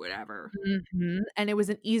 12 or whatever. And it was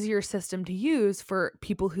an easier system to use for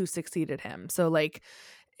people who succeeded him. So like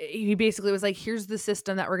he basically was like, here's the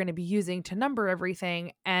system that we're going to be using to number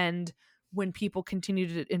everything, and when people continue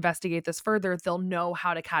to investigate this further, they'll know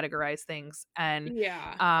how to categorize things and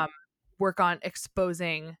Yeah. um, work on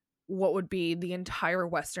exposing what would be the entire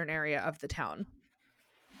western area of the town.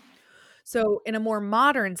 So, in a more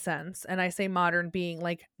modern sense, and I say modern being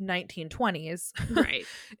like 1920s, Right.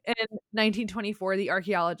 in 1924, the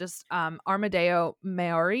archaeologist Armadeo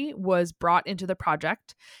Maori was brought into the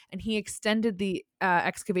project, and he extended the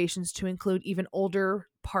excavations to include even older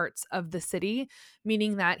parts of the city,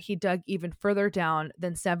 meaning that he dug even further down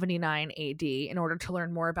than 79 AD in order to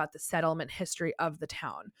learn more about the settlement history of the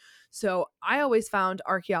town. So, I always found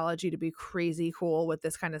archaeology to be crazy cool with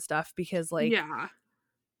this kind of stuff because, like, Yeah.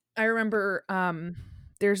 I remember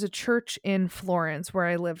there's a church in Florence where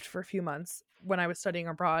I lived for a few months when I was studying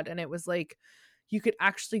abroad, and it was like you could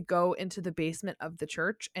actually go into the basement of the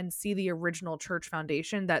church and see the original church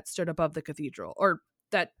foundation that stood above the cathedral, or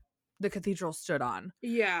that the cathedral stood on.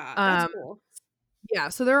 Yeah. That's Um cool. yeah,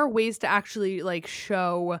 so there are ways to actually like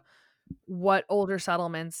show what older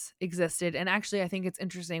settlements existed. And actually I think it's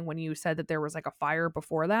interesting when you said that there was like a fire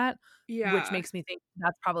before that, which Yeah. makes me think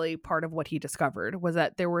that's probably part of what he discovered, was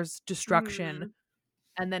that there was destruction Mm.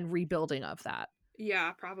 and then rebuilding of that.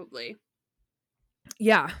 Yeah, probably.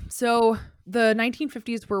 Yeah. So the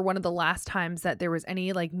 1950s were one of the last times that there was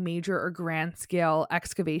any like major or grand scale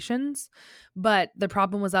excavations. But the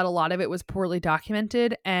problem was that a lot of it was poorly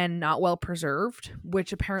documented and not well preserved,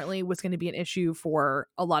 which apparently was going to be an issue for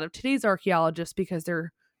a lot of today's archaeologists because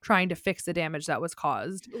they're trying to fix the damage that was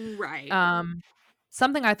caused. Right.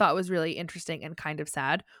 Something I thought was really interesting and kind of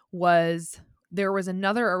sad was there was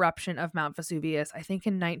another eruption of Mount Vesuvius, I think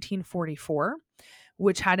in 1944,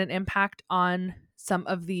 which had an impact on some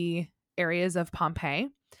of the areas of Pompeii.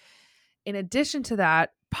 In addition to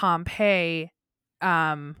that, Pompeii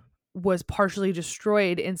was partially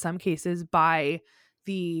destroyed in some cases by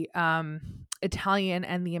the Italian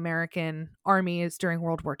and the American armies during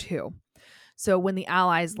World War II. So when the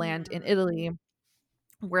Allies land in Italy,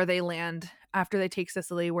 where they land after they take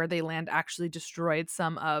Sicily, where they land actually destroyed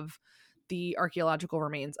some of the archaeological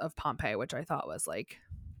remains of Pompeii, which I thought was like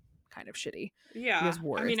kind of shitty. Yeah.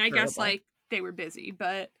 I mean, I guess like they were busy,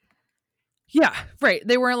 but yeah, right.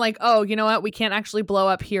 They weren't like, oh, you know what? We can't actually blow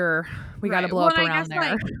up here. We got to blow up around there.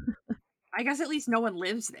 Like, I guess at least no one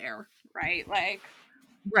lives there, right? Like,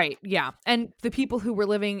 right. Yeah. And the people who were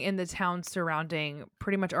living in the towns surrounding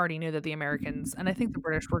pretty much already knew that the Americans and I think the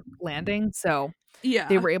British were landing. So yeah,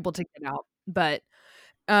 they were able to get out. But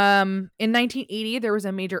in 1980, there was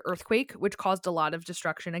a major earthquake, which caused a lot of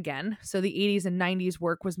destruction again. So the 80s and 90s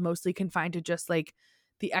work was mostly confined to just like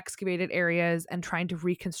the excavated areas and trying to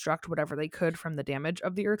reconstruct whatever they could from the damage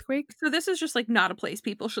of the earthquake. So this is just like not a place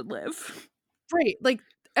people should live. Right. Like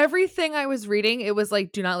everything I was reading, it was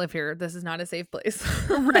like, do not live here. This is not a safe place.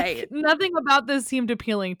 Right. Like, nothing about this seemed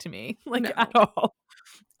appealing to me, like at all.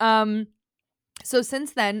 So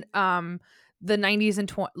since then, the 90s and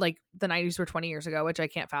the 90s were 20 years ago, which I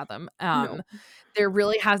can't fathom. No. There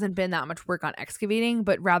really hasn't been that much work on excavating,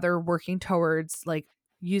 but rather working towards like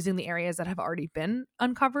using the areas that have already been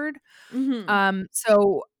uncovered. Mm-hmm.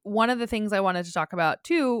 So one of the things I wanted to talk about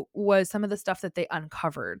too was some of the stuff that they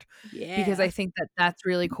uncovered. Yeah. Because I think that that's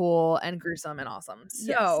really cool and gruesome and awesome.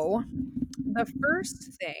 So the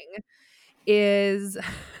first thing is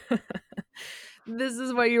this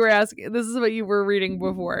is what you were asking. This is what you were reading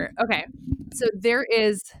before. Okay. So there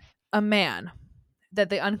is a man that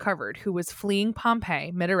they uncovered who was fleeing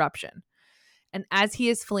Pompeii mid-eruption. And as he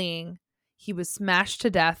is fleeing, he was smashed to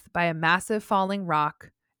death by a massive falling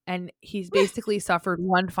rock. And he's basically suffered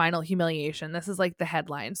one final humiliation. This is like the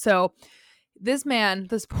headline. So this man,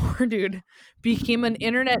 this poor dude, became an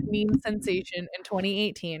internet meme sensation in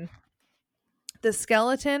 2018. The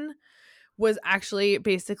skeleton was actually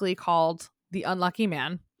basically called the Unlucky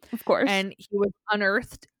Man. Of course. And he was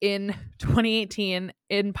unearthed in 2018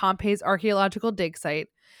 in Pompeii's archaeological dig site.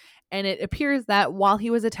 And it appears that while he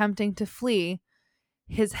was attempting to flee,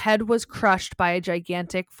 his head was crushed by a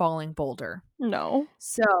gigantic falling boulder. No.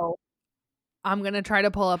 So I'm going to try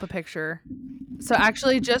to pull up a picture. So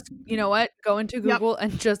actually just, you know what? Go into Google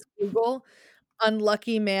and just Google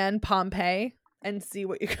Unlucky Man Pompeii and see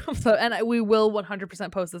what you come up. And we will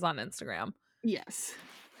 100% post this on Instagram. Yes.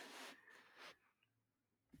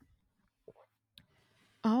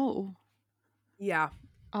 Oh. Yeah.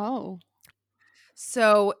 Oh.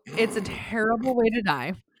 So it's a terrible way to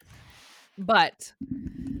die, but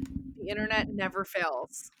the internet never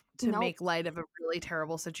fails to make light of a really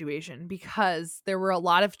terrible situation because there were a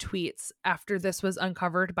lot of tweets after this was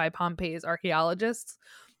uncovered by Pompeii's archaeologists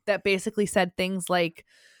that basically said things like,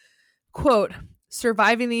 quote,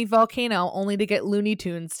 surviving the volcano only to get Looney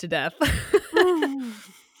Tunes to death.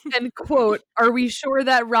 And quote, are we sure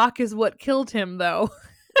that rock is what killed him though?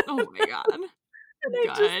 Oh my god. And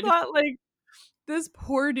I just thought like this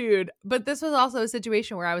poor dude, but this was also a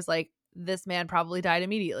situation where I was like, this man probably died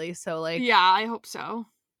immediately. So like, yeah, I hope so.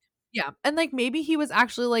 Yeah. And like maybe he was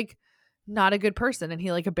actually like not a good person and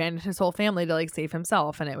he like abandoned his whole family to like save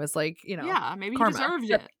himself. And it was like, you know, yeah, maybe karma. He deserved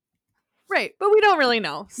it. Right. But we don't really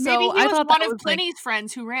know. So maybe he I was thought one of Pliny's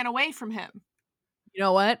friends who ran away from him. You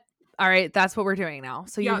know what? All right, that's what we're doing now.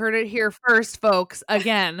 So you heard it here first, folks.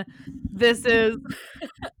 Again, this is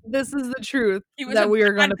the truth. He was that we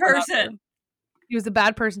are going to person. He was a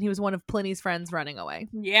bad person. He was one of Pliny's friends running away.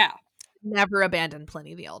 Yeah. Never abandoned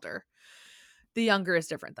Pliny the Elder. The younger is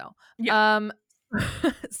different though. Yeah.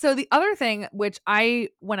 So the other thing, which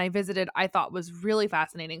when I visited, I thought was really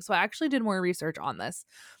fascinating. So I actually did more research on this.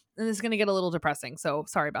 And this is going to get a little depressing. So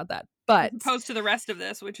sorry about that. But opposed to the rest of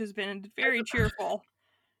this, which has been very cheerful.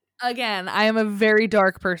 Again, I am a very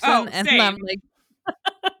dark person. And same. I'm like,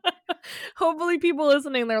 hopefully people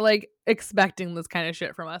listening, they're like expecting this kind of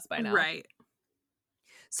shit from us by now. Right.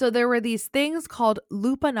 So there were these things called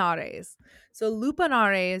lupanares. So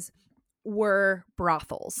lupanares were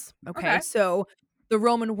brothels. Okay. So The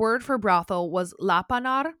Roman word for brothel was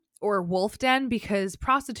lapanar, or wolf den, because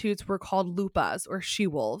prostitutes were called lupas, or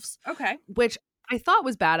she-wolves. Okay. Which I thought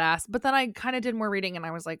was badass, but then I kind of did more reading and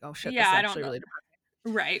I was like, oh shit, this is actually really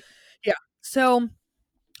depressing. Right. Yeah. So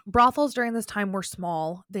brothels during this time were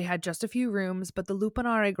small. They had just a few rooms, but the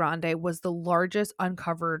Lupanare Grande was the largest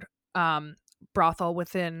uncovered brothel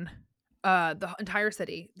within the entire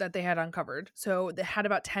city that they had uncovered. So they had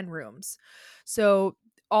about 10 rooms. So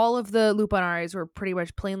all of the Lupanares were pretty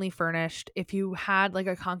much plainly furnished. If you had like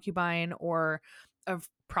a concubine or a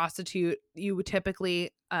prostitute, you would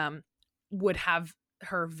typically would have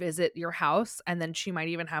her visit your house, and then she might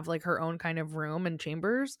even have like her own kind of room and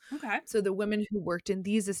chambers. Okay. So the women who worked in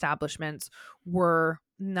these establishments were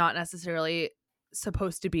not necessarily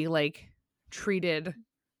supposed to be like treated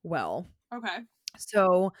well. Okay.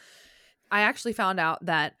 So I actually found out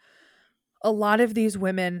that a lot of these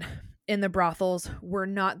women in the brothels were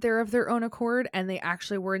not there of their own accord, and they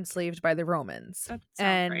actually were enslaved by the Romans. That sounds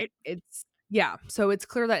and right. So it's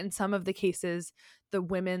clear that in some of the cases, the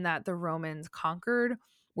women that the Romans conquered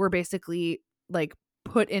were basically like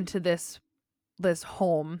put into this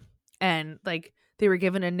home, and like they were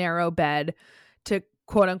given a narrow bed to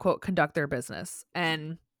quote unquote conduct their business.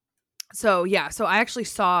 And so I actually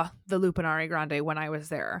saw the Lupanare Grande when I was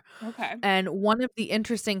there. Okay. And one of the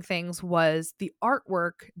interesting things was the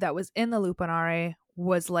artwork that was in the Lupanare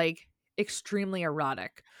was like extremely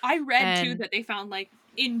erotic. I read too that they found like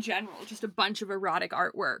in general just a bunch of erotic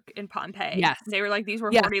artwork in Pompeii. Yes. They were like, these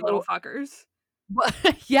were horny little fuckers.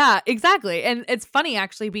 Yeah, exactly. And it's funny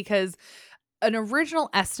actually because an original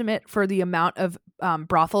estimate for the amount of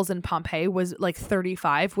brothels in Pompeii was like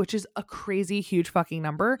 35, which is a crazy huge fucking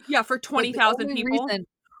number. Yeah, for 20,000 people.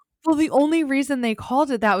 The only reason they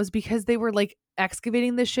called it that was because they were like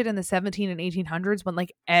excavating this shit in the 17 and 1800s when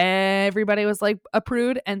like everybody was like a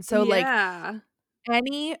prude. And so like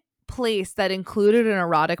any place that included an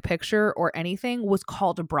erotic picture or anything was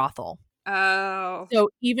called a brothel. Oh. So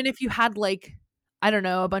even if you had like, I don't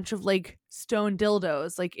know, a bunch of like stone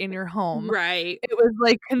dildos like in your home, right, it was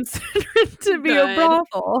like considered to be a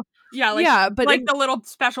brothel. Yeah, but like the little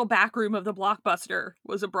special back room of the Blockbuster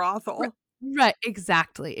was a brothel. Right,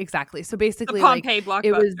 exactly. So basically, the Pompeii like, Blockbuster.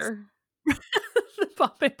 It was the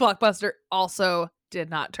Pompeii Blockbuster also did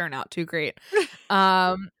not turn out too great.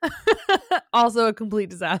 Also a complete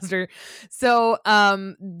disaster. So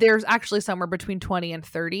there's actually somewhere between 10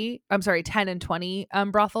 and 20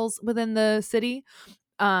 brothels within the city.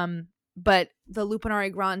 But the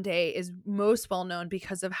Lupanare Grande is most well known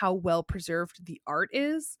because of how well preserved the art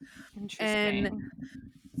is. Interesting. And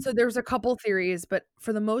so there's a couple theories, but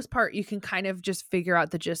for the most part, you can kind of just figure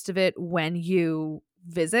out the gist of it when you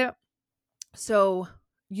visit. So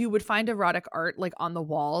you would find erotic art like on the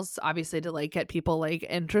walls, obviously to like get people like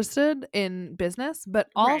interested in business, but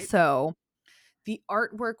also the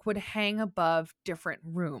artwork would hang above different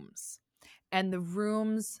rooms, and the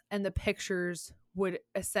rooms and the pictures would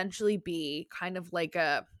essentially be kind of like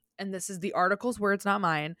and this is the article's words, not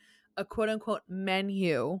mine, a quote unquote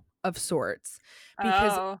menu of sorts,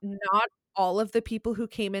 because not all of the people who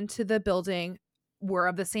came into the building were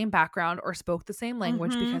of the same background or spoke the same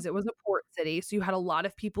language, because it was a port city. So you had a lot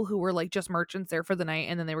of people who were like just merchants there for the night,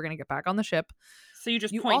 and then they were going to get back on the ship. So you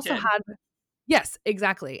pointed. Also had, yes,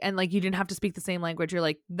 exactly. And like, you didn't have to speak the same language. You're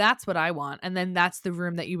like, that's what I want. And then that's the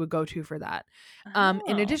room that you would go to for that.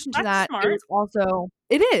 In addition to that, smart. it was also,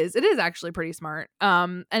 it is actually pretty smart.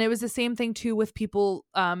 And it was the same thing too with people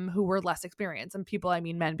who were less experienced, and people, I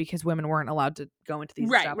mean men, because women weren't allowed to go into these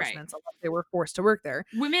establishments unless they were forced to work there.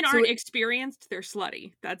 Women aren't experienced, they're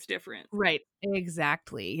slutty. That's different. Right.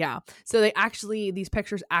 Exactly. Yeah. So these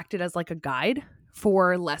pictures acted as like a guide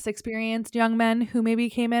for less experienced young men who maybe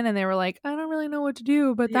came in and they were like, I don't really know what to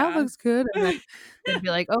do, but that looks good. And then they'd be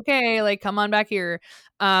like, okay, like come on back here.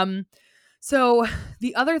 So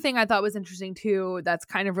the other thing I thought was interesting too, that's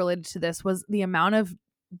kind of related to this, was the amount of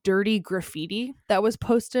dirty graffiti that was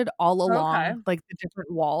posted all along like the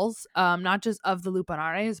different walls, not just of the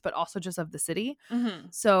Lupanares, but also just of the city.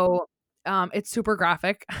 So it's super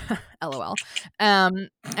graphic, lol. And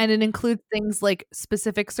it includes things like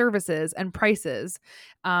specific services and prices.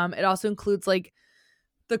 It also includes like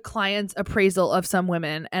the client's appraisal of some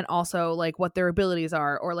women, and also like what their abilities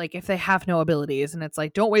are, or like if they have no abilities, and it's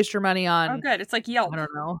like, don't waste your money on, good, it's like Yelp. I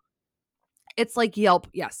don't know, it's like Yelp,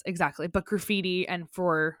 yes, exactly, but graffiti and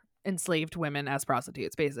for enslaved women as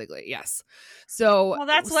prostitutes, basically. Yes. So well,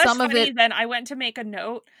 that's less funny than I went to make a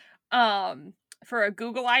note for a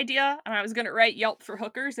Google idea, and I was gonna write Yelp for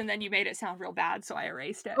hookers, and then you made it sound real bad, so I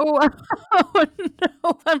erased it. Oh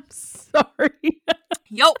no, I'm sorry.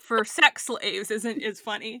 Yelp for sex slaves is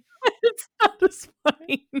funny. It's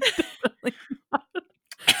satisfying. Definitely not.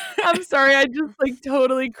 I'm sorry, I just like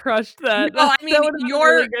totally crushed that. No, I mean, that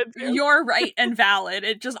you're really good too. you're right and valid.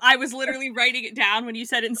 I was literally writing it down when you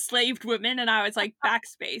said enslaved women, and I was like,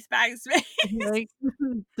 backspace. Like,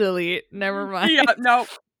 delete. Never mind. Yeah, no.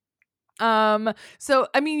 So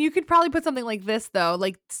I mean, you could probably put something like this though.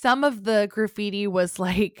 Like some of the graffiti was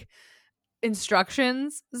like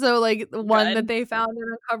instructions. So like the one that they found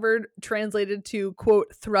and uncovered translated to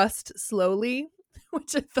quote thrust slowly,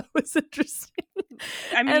 which I thought was interesting.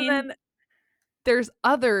 I mean, and then there's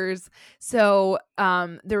others. So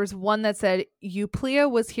there was one that said Euplea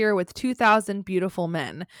was here with 2,000 beautiful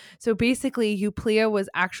men. So basically Euplea was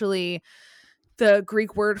actually the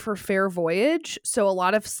Greek word for fair voyage. So a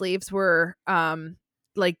lot of slaves were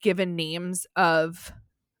like given names of,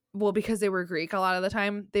 well, because they were Greek a lot of the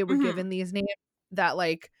time, they were given these names that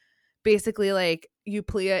like basically like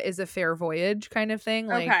Euplea is a fair voyage kind of thing.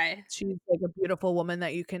 Like she's like a beautiful woman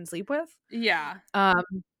that you can sleep with. Yeah.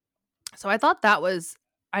 So I thought that was,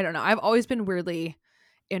 I don't know, I've always been weirdly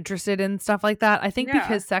interested in stuff like that. I think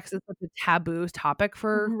because sex is such a taboo topic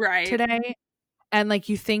for today. And like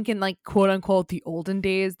you think in like quote unquote the olden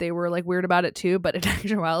days they were like weird about it too, but in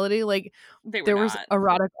actuality like there was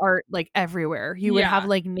erotic art like everywhere. You would have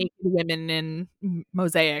like naked women in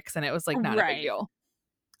mosaics and it was like not a big deal.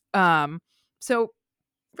 So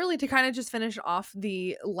really to kind of just finish off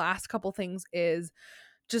the last couple things is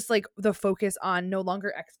just like the focus on no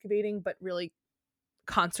longer excavating but really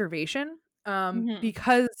conservation,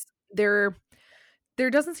 because there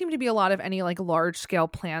doesn't seem to be a lot of any like large scale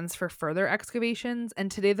plans for further excavations, and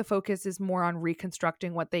today the focus is more on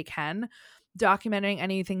reconstructing what they can, documenting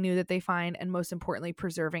anything new that they find, and most importantly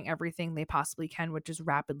preserving everything they possibly can, which is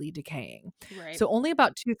rapidly decaying. So only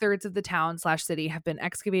about 2/3 of the town / city have been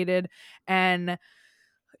excavated, and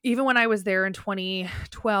even when I was there in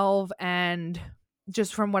 2012 and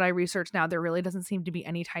just from what I researched now, there really doesn't seem to be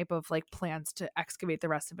any type of like plans to excavate the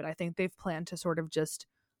rest of it. I think they've planned to sort of just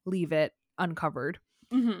leave it uncovered,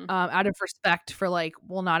 out of respect for like,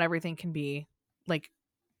 well, not everything can be like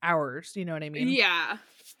ours. You know what I mean? Yeah.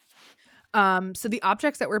 So the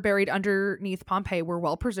objects that were buried underneath Pompeii were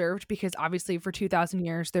well preserved because obviously for 2,000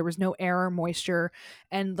 years there was no air or moisture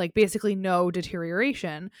and like basically no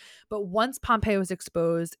deterioration. But once Pompeii was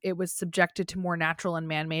exposed, it was subjected to more natural and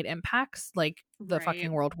man-made impacts like the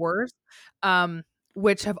fucking world wars,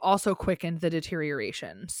 which have also quickened the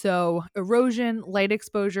deterioration. So erosion, light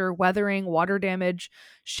exposure, weathering, water damage,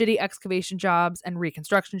 shitty excavation jobs and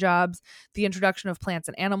reconstruction jobs, the introduction of plants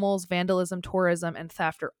and animals, vandalism, tourism, and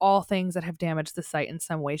theft are all things that have damaged the site in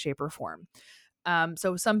some way, shape, or form.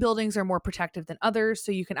 So some buildings are more protective than others.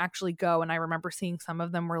 So you can actually go, and I remember seeing some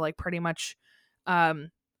of them were like pretty much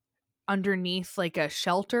underneath like a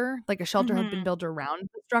shelter had been built around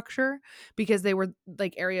the structure because they were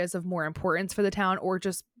like areas of more importance for the town or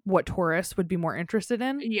just what tourists would be more interested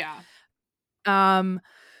in. In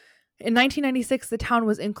 1996 the town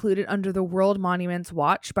was included under the World Monuments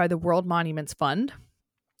Watch by the World Monuments Fund,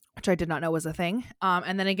 which I did not know was a thing.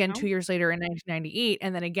 And then again 2 years later in 1998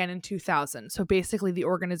 and then again in 2000. So basically the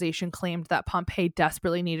organization claimed that Pompeii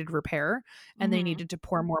desperately needed repair and they needed to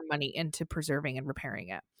pour more money into preserving and repairing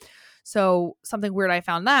it. So something weird I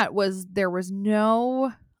found that was there was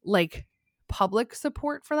no like public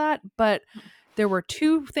support for that, but there were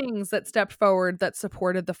two things that stepped forward that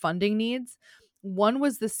supported the funding needs. One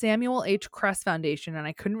was the Samuel H. Kress Foundation, and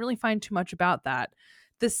I couldn't really find too much about that.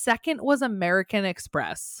 The second was American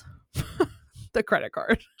Express, the credit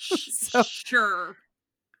card. So, sure.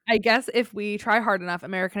 I guess if we try hard enough,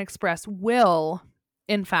 American Express will,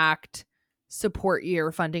 in fact, support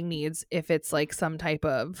your funding needs if it's like some type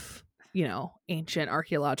of, you know, ancient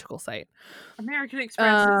archaeological site. American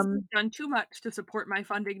Express has done too much to support my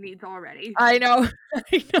funding needs already. I know.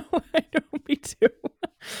 I know. Me too.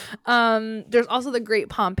 There's also the Great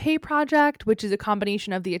Pompeii Project, which is a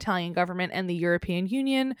combination of the Italian government and the European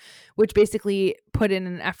Union, which basically put in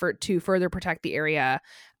an effort to further protect the area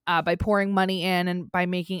by pouring money in and by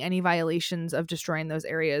making any violations of destroying those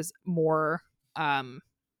areas more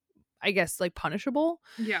I guess like punishable.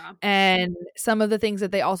 Yeah. And some of the things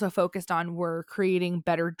that they also focused on were creating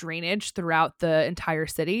better drainage throughout the entire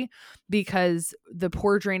city because the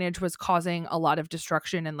poor drainage was causing a lot of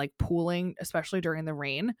destruction and like pooling, especially during the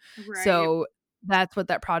rain. So that's what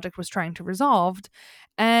that project was trying to resolve.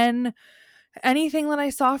 And anything that I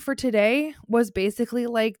saw for today was basically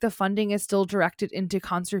like the funding is still directed into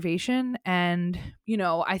conservation. And, you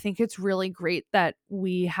know, I think it's really great that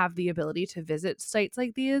we have the ability to visit sites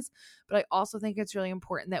like these. But I also think it's really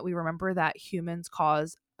important that we remember that humans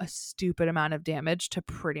cause a stupid amount of damage to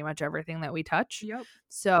pretty much everything that we touch.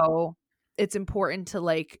 So it's important to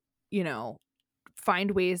like, you know,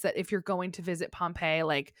 find ways that if you're going to visit Pompeii,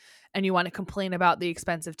 like, and you want to complain about the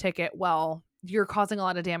expensive ticket, well, you're causing a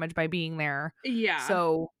lot of damage by being there. Yeah.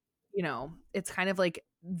 So, you know, it's kind of like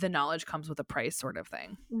the knowledge comes with a price sort of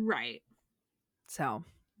thing. Right. So,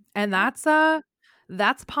 and that's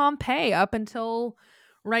Pompeii up until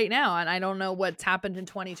right now. And I don't know what's happened in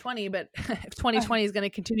 2020, but if 2020 is going to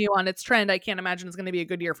continue on its trend, I can't imagine it's going to be a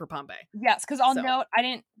good year for Pompeii. Yes, because I'll note, I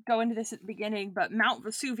didn't go into this at the beginning, but Mount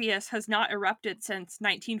Vesuvius has not erupted since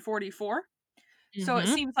 1944. Mm-hmm. So it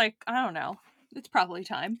seems like, I don't know, it's probably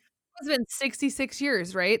time. It's been 66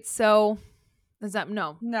 years, right? So is that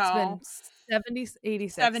no? It's been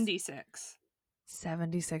 86.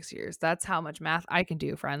 76 years. That's how much math I can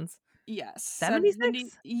do, friends. Yes.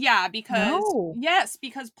 76? Yeah,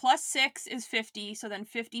 because plus 6 is 50, so then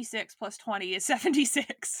 56 plus 20 is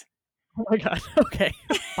 76. Oh my god. Okay.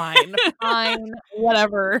 Fine.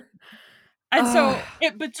 Whatever. And so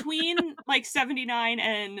it between like 79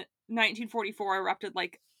 and 1944 erupted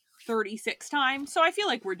like 36 times. So I feel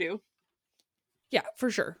like we're due. Yeah, for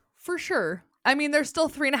sure. For sure. I mean, there's still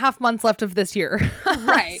 3.5 months left of this year.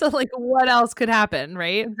 Right. So like what else could happen,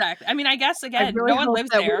 right? Exactly. I mean, I guess again, no one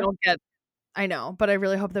lives there. I know, but I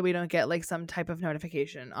really hope that we don't get like some type of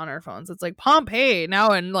notification on our phones. It's like Pompeii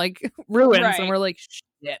now in like ruins. Right. And we're like,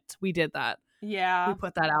 shit, we did that. Yeah. We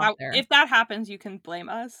put that out there. If that happens, you can blame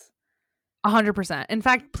us. 100%. In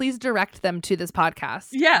fact, please direct them to this podcast.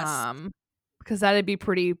 Yes. Because that'd be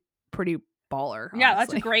pretty baller. Yeah,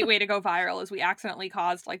 honestly. That's a great way to go viral, is we accidentally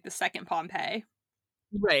caused like the second Pompeii.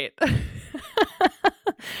 Right.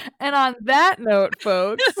 And on that note,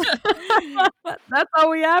 folks, that's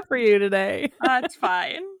all we have for you today. That's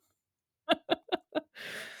fine.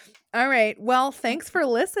 All right. Well, thanks for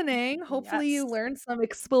listening. Hopefully you learned some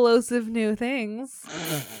explosive new things.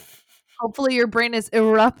 Hopefully your brain is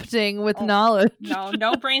erupting with knowledge.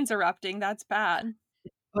 No brain's erupting. That's bad.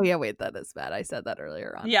 Oh, yeah. Wait, that is bad. I said that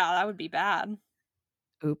earlier on. Yeah, that would be bad.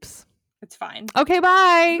 Oops. It's fine. Okay,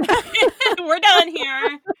 bye. We're done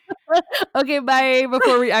here. Okay, bye.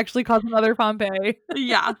 Before we actually cause another Pompeii.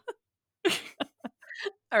 Yeah.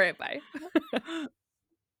 All right, bye.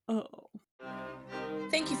 Oh.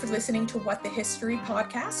 Thank you for listening to What the History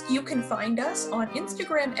podcast. You can find us on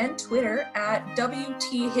Instagram and Twitter at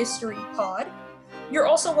WTHistoryPod. You're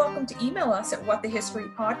also welcome to email us at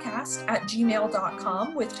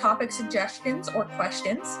whatthehistorypodcast@gmail.com with topic suggestions or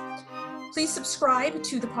questions. Please subscribe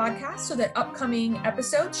to the podcast so that upcoming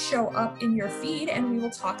episodes show up in your feed, and we will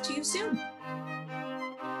talk to you soon.